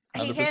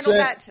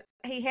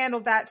 He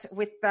handled that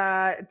with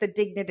the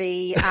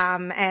dignity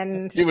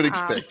and you would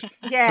expect.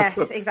 Yes,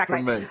 exactly.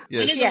 From me.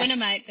 Yes. It is a winner,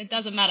 mate. It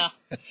doesn't matter.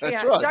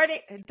 That's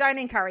right. Don't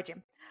encourage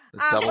him.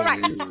 All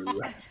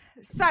right.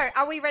 So,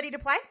 are we ready to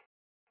play?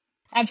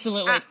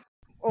 Absolutely.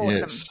 Awesome.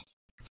 Yes.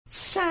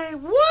 Say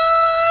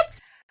what?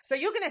 So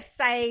you're going to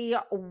say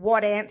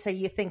what answer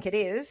you think it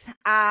is,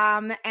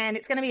 and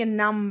it's going to be a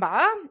number,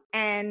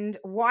 and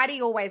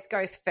Whitey always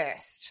goes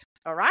first.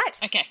 All right?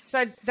 Okay.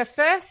 So the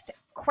first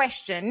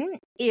question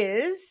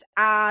is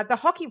the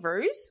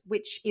Hockeyroos,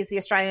 which is the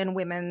Australian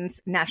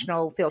women's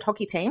national field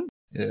hockey team,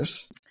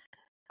 Yes.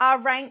 are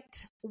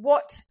ranked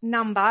what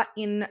number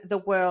in the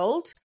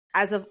world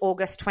as of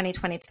August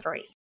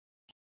 2023?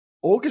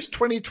 August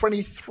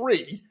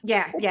 2023?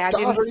 Yeah. What data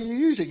are you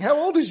using? How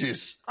old is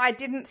this? I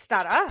didn't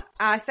stutter.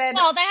 I said...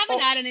 Well, they haven't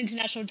had an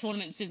international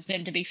tournament since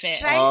then, to be fair.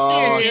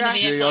 Thank you.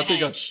 Gee, I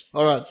think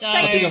all right. So,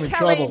 I think I'm in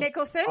Kellie trouble.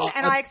 Nicholson, I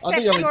and I accept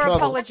think I'm in your trouble.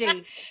 apology. All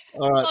right.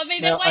 Well, I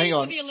mean, now, they're waiting hang for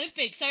on. the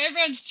Olympics, so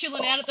everyone's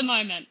chilling out at the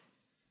moment.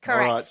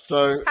 Correct. All right.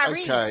 So,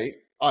 Harry. okay,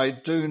 I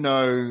do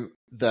know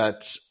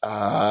that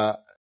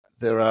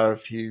there are a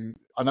few.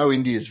 I know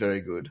India is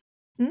very good,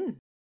 Mm.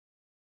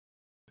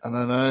 and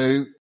I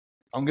know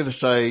I'm going to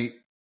say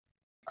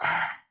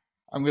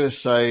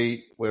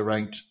we're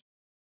ranked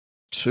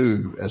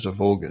 2 as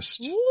of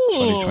August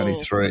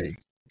 2023.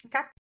 Okay.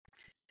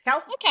 Kel,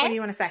 Okay. what do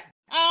you want to say?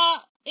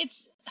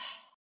 It's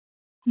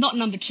not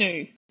number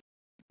 2.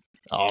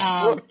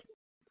 Oh,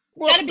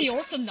 That'd be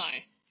awesome,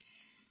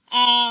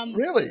 though.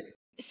 Really?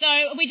 So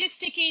are we just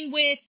sticking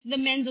with the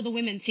men's or the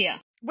women's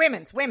here?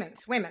 Women's.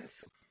 It's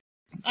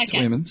Okay.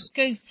 women's.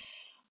 Because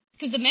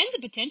the men's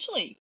are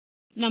potentially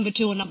number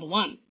 2 or number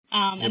 1.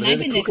 Yeah, And but they've they're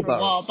been the there for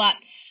a while, kookaburras. but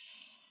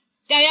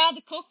they are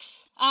the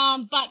cooks.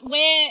 But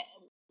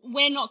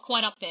we're not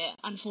quite up there,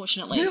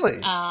 unfortunately. Really?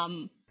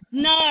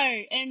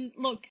 No. And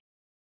look,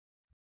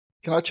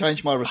 Can I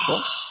change my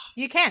response?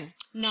 You can.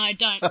 no,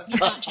 don't. You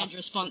can't change your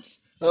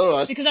response. All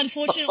right. Because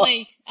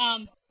unfortunately,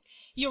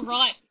 you're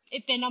right.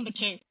 They're number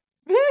 2.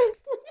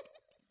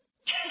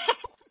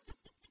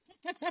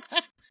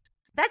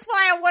 That's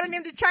why I wanted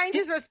him to change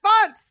his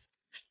response.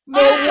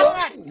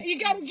 You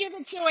got to give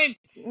it to him.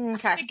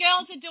 Okay. The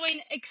girls are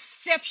doing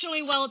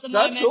exceptionally well at the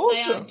That's moment.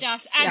 They awesome. are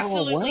just Yeah, well,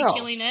 absolutely wow.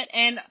 killing it,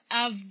 and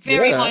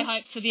very Yeah. high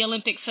hopes for the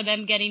Olympics for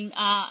them getting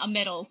a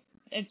medal.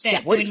 They're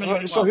Wait, doing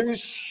really so well.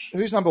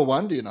 who's number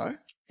 1? Do you know?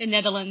 The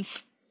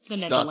Netherlands. The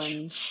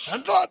Netherlands.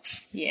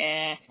 Dutch.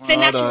 Yeah. It's a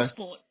national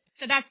sport.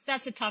 So that's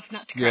a tough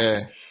nut to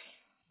crack.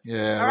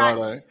 Yeah, All right.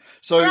 righto.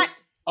 So All right.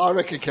 I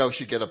reckon Kel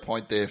should get a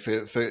point there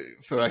for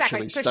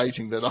actually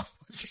stating that I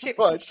was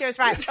right. She was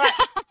right. All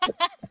right.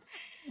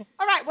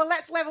 All right, well,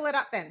 let's level it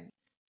up then.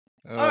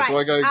 All right.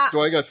 Do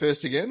I go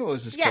first again, or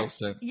is this Kel's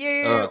turn?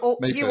 You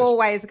first.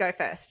 always go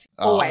first.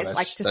 Always,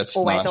 that's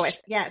always. Always.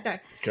 Yeah, no.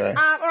 Okay.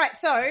 All right,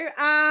 so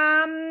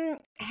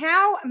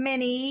how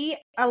many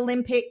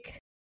Olympic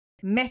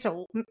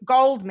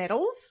gold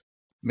medals?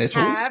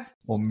 Metals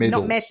or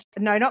medals?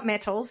 Not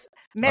metals.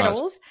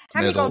 Medals. Right.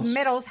 How many gold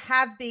medals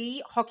have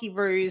the Hockey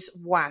Roos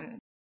won?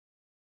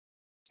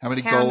 How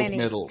many gold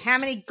medals? How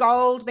many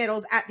gold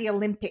medals at the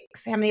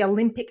Olympics? How many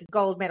Olympic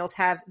gold medals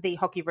have the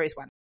Hockey Roos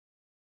won?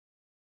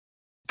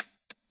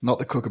 Not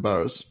the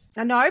Kookaburras.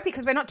 No,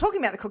 because we're not talking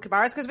about the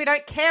Kookaburras because we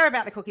don't care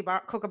about the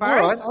Kookaburras.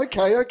 All right,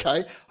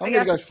 okay. I'm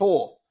going to go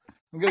 4.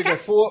 I'm going to go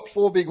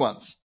four big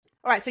ones.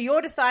 All right, so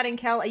you're deciding,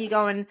 Kel, are you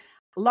going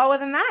lower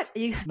than that?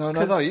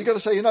 No. You got to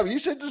say, you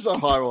said this is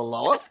higher or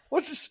lower.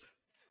 What's this?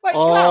 Wait,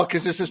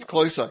 because this is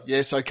closer.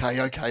 Yes, okay.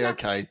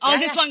 Oh,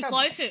 this one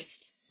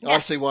closest. I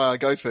see why I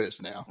go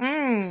first now.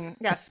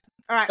 Yes.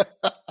 All right.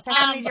 So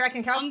how many do you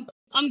reckon, Kel?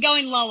 I'm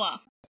going lower.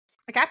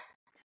 Okay.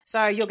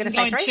 So you're going to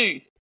say 3?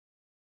 2.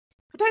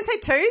 Don't say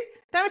 2.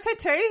 Don't say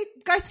 2.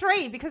 Go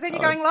 3 because then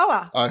you're going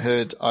lower. I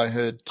heard 2.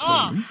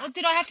 Oh, well,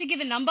 did I have to give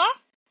a number?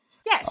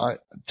 Yes.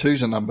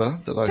 2's a number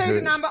that I heard. 2's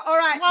a number. All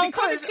right. Well, it's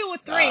either 2 or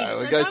 3. We'll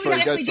so go I 3.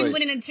 definitely didn't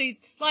win it in 2.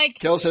 Like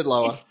Kel said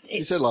lower.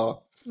 She said lower.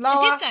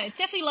 Lower. I did say it's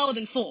definitely lower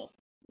than 4.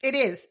 It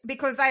is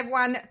because they've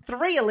won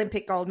 3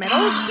 Olympic gold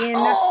medals in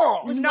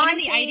was one in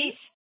the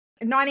 80s?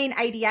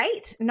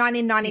 1988,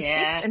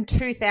 1996, and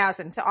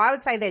 2000. So I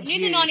would say they're I knew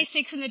due. the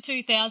 96 and the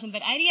 2000,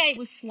 but 88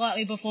 was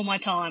slightly before my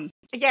time.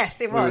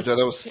 Yes, it was. That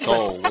was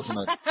Seoul, wasn't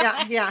it?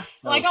 Yeah, yes.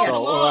 Like I was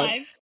Seoul,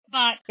 alive,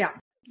 but yeah.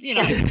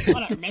 I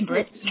don't remember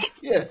it.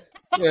 Yeah.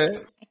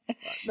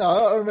 No,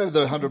 I remember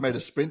the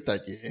 100-meter sprint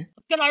that year.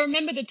 But I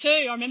remember the 2.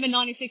 I remember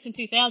 96 and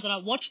 2000. I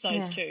watched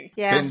those 2.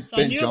 Yeah. So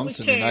I Ben knew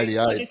Johnson it was 2. in 88.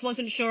 I just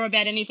wasn't sure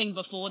about anything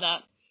before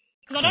that.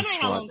 Because I don't know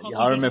how long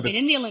hockey's been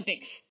in the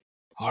Olympics.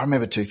 I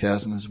remember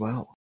 2000 as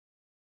well.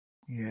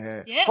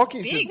 Yeah.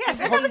 Hockey's big. Yes,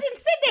 that was in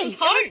Sydney. It was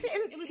home.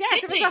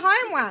 It was a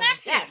home one.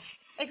 Massive. Yes,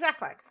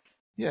 exactly.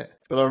 Yeah,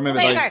 but I remember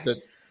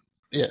that.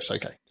 Yes,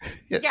 okay.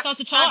 Yes. Yeah. So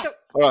it's a tie.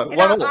 All right,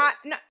 1-1.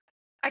 No.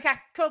 Okay,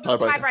 cool. The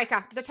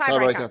tiebreaker. The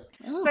tiebreaker.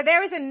 So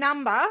there is a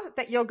number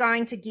that you're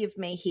going to give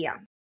me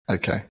here.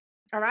 Okay.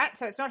 All right.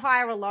 So it's not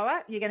higher or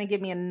lower. You're going to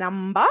give me a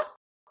number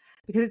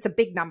because it's a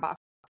big number.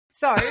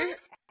 So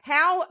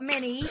how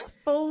many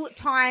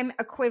full-time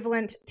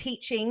equivalent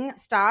teaching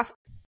staff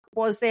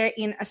was there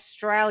in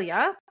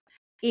Australia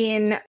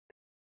in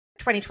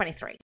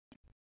 2023?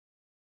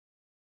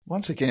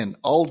 Once again,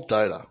 old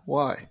data.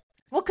 Why?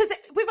 Well, because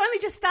we've only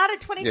just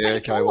started 2024. Yeah,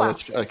 okay, well,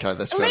 that's fair.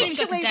 We've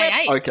got to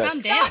day 8. Okay.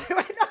 Calm down. No,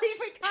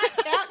 we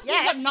can't count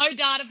yet. We've got no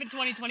data for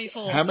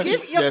 2024. How many?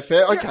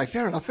 Fair. Okay,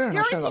 fair enough. You're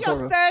into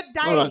your third day.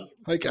 All right.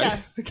 Okay.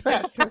 Yes.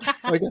 Okay.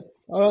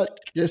 All right.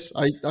 Yes,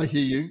 I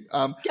hear you.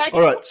 All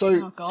Okay. right.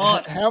 So,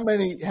 God. how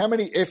many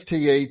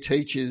FTE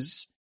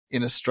teachers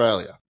in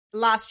Australia?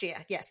 Last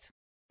year, yes.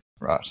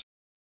 Right.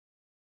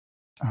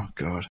 Oh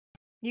God.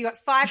 You got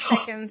 5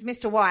 seconds,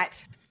 Mr.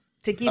 White,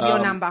 to give your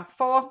number.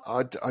 4,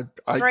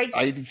 3,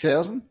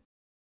 80,000.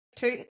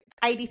 2,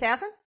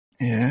 80,000.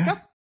 Yeah. Go. All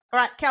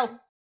right, Kel.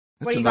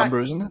 That's a number,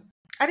 isn't it?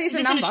 It is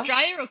a number. Is it in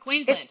Australia or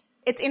Queensland?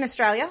 It's in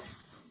Australia.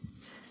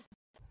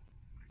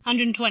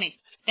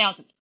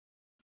 120,000.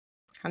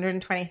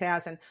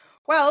 120,000.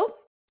 Well,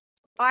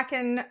 I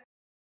can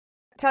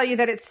tell you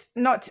that it's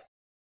not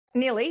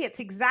nearly. It's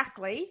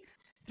exactly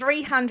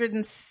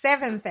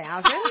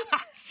 307,000.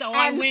 So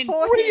I win.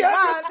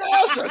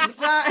 300,000.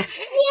 So,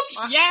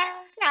 What? Yeah.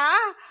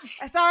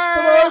 So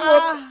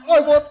I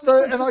want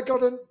and I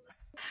got an.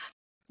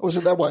 Or was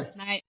it that way?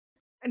 Mate.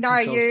 no,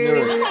 Sounds you.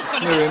 mirror. That's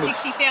got about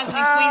 60,000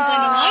 in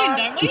Queensland alone,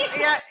 don't we?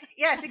 Yeah.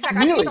 Yes,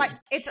 exactly. Really?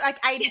 It's like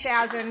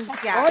 80,000.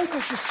 Yeah. I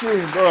just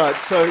assumed. All right,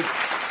 so.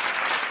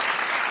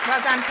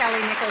 Well done,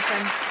 Kellie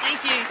Nicholson.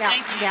 Thank you. Yeah.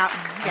 Thank you. Yeah.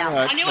 All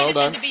right, I knew I just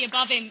had to be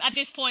above him at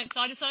this point,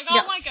 so I just thought,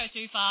 I won't go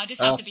too far. I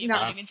just have to be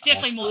above him. It's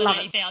definitely more than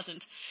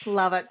 80,000.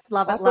 Love it.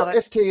 I thought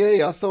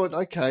FTE. I thought,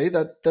 okay,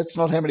 that's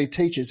not how many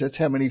teachers. That's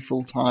how many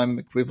full-time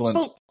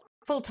equivalent.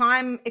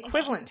 Full-time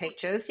equivalent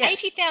teachers.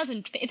 Yes.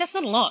 80,000. That's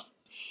not a lot.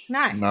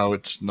 No,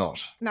 it's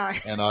not. No.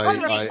 And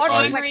On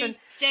reflection.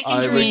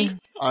 Secondary.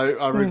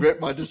 I regret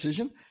my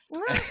decision.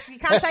 You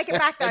can't take it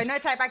back though. No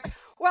take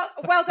backs.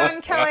 Well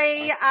done,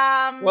 Kellie.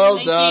 Well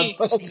Thank done. you.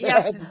 Well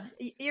Yes, done.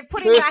 you're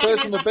putting First back in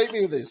person this. to beat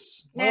me with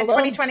this. Yeah, Well done.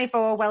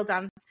 2024. Well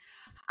done.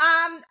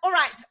 All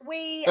right,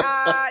 we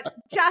are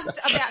just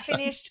about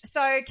finished.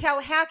 So, Kel,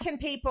 how can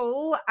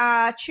people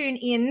tune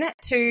in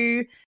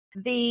to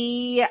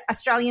the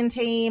Australian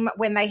team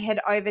when they head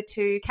over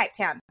to Cape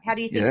Town? How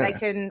do you think they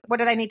can?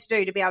 What do they need to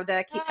do to be able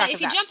to keep track of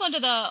If you that? jump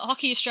onto the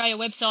Hockey Australia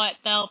website,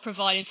 they'll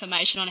provide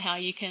information on how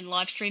you can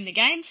live stream the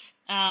games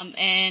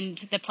and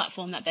the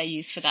platform that they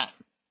use for that.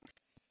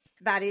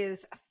 That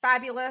is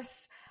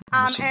fabulous.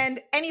 Awesome. And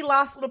any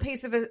last little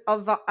piece of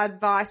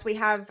advice? We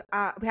have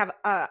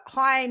a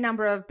high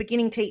number of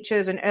beginning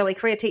teachers and early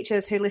career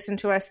teachers who listen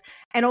to us,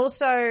 and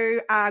also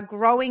a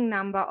growing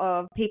number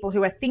of people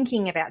who are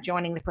thinking about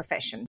joining the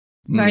profession.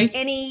 So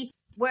any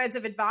words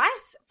of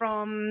advice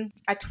from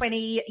a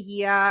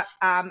 20-year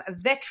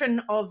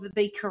veteran of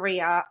the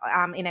career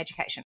in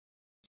education?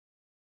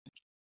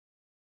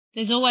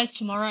 There's always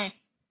tomorrow.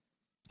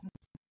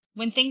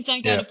 When things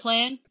don't go to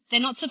plan, they're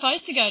not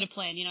supposed to go to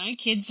plan, you know.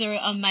 Kids are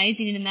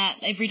amazing in that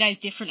every day is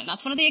different. And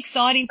that's one of the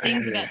exciting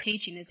things about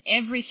teaching is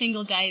every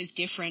single day is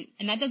different.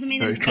 And that doesn't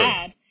mean it's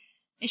bad.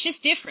 It's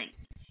just different.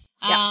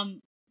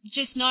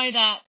 Just know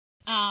that,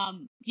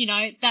 you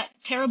know, that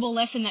terrible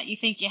lesson that you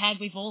think you had,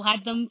 we've all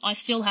had them. I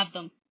still have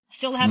them. I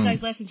still have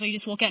those lessons where you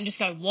just walk out and just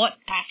go, what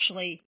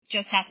actually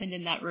just happened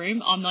in that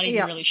room? I'm not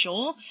even really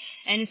sure.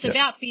 And it's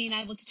about being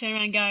able to turn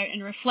around and go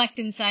and reflect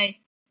and say,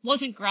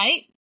 wasn't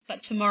great,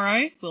 but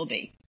tomorrow will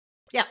be.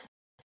 Yeah.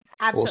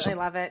 Absolutely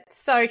love it.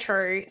 So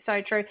true.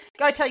 So true.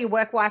 Go tell your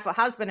work wife or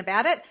husband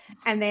about it,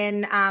 and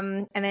then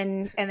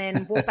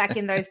walk back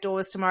in those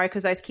doors tomorrow,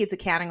 because those kids are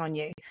counting on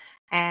you.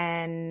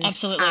 And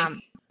absolutely.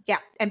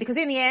 And because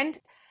in the end,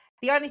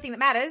 the only thing that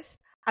matters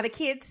are the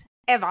kids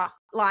ever.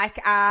 Like,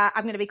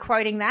 I'm going to be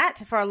quoting that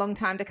for a long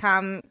time to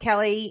come,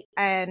 Kellie.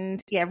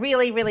 And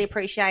really, really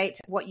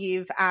appreciate what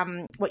you've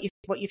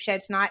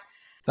shared tonight.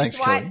 Thanks,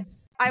 Kellie.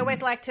 I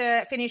always like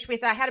to finish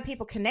with, how do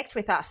people connect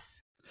with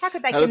us? How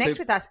could they connect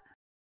with us?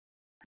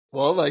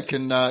 Well, they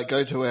can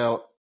go to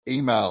our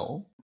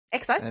email.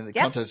 Excellent. And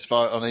contact us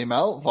on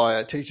email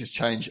via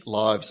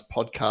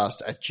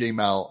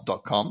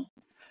teacherschangelivespodcast@gmail.com.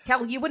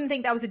 Kel, you wouldn't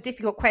think that was a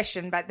difficult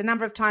question, but the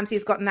number of times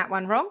he's gotten that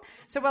one wrong.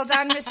 So well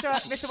done,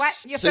 Mr.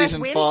 White. Your first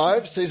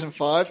win. Season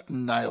 5,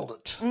 nailed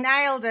it.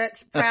 Nailed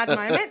it. Proud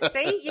moment.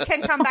 See, you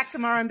can come back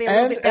tomorrow and be a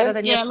little bit better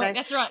than yesterday. Look,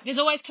 that's right. There's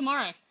always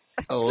tomorrow.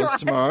 Always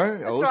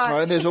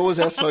tomorrow. And there's always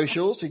our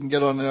socials. You can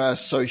get on our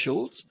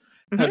socials.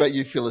 How about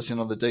you fill us in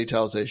on the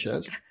details there,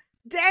 Shaz?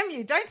 Damn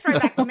you! Don't throw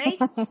back to me.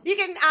 You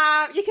can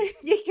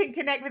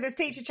connect with us,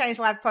 Teacher Change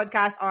Live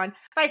Podcast, on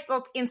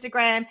Facebook,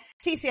 Instagram,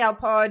 TCL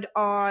Pod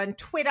on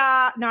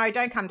Twitter. No,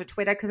 don't come to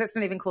Twitter because it's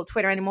not even called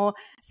Twitter anymore.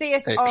 See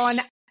us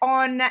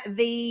on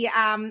the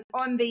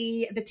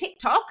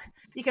TikTok.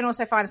 You can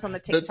also find us on the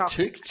TikTok.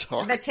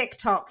 The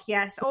TikTok,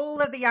 yes.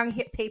 All of the young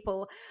hip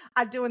people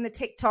are doing the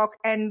TikTok,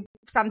 and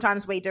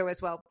sometimes we do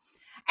as well.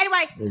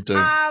 Anyway,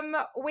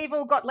 we've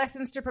all got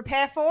lessons to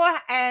prepare for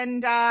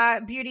and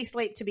beauty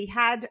sleep to be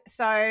had.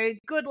 So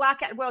good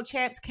luck at World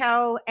Champs,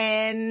 Kel.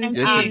 And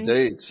yes,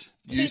 indeed.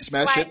 You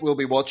smash it, we'll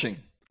be watching.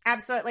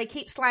 Absolutely.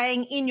 Keep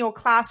slaying in your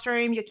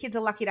classroom. Your kids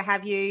are lucky to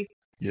have you.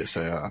 Yes,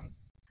 they are.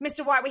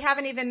 Mr. White, we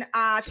haven't even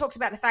talked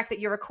about the fact that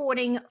you're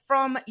recording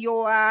from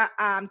your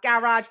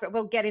garage, but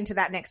we'll get into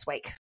that next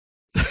week.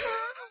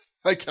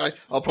 Okay.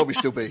 I'll probably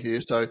still be here.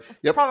 So,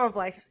 yep.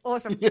 Probably.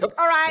 Awesome. Yep.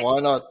 All right.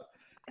 Why not?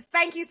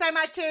 Thank you so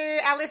much to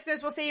our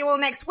listeners. We'll see you all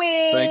next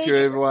week. Thank you,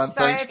 everyone.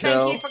 So thanks,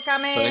 Kel. Thank you for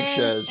coming. Thanks,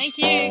 Shaz. Thank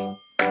you.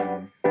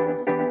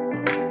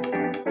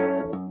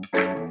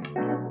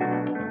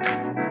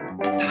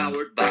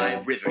 Powered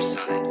by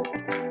Riverside.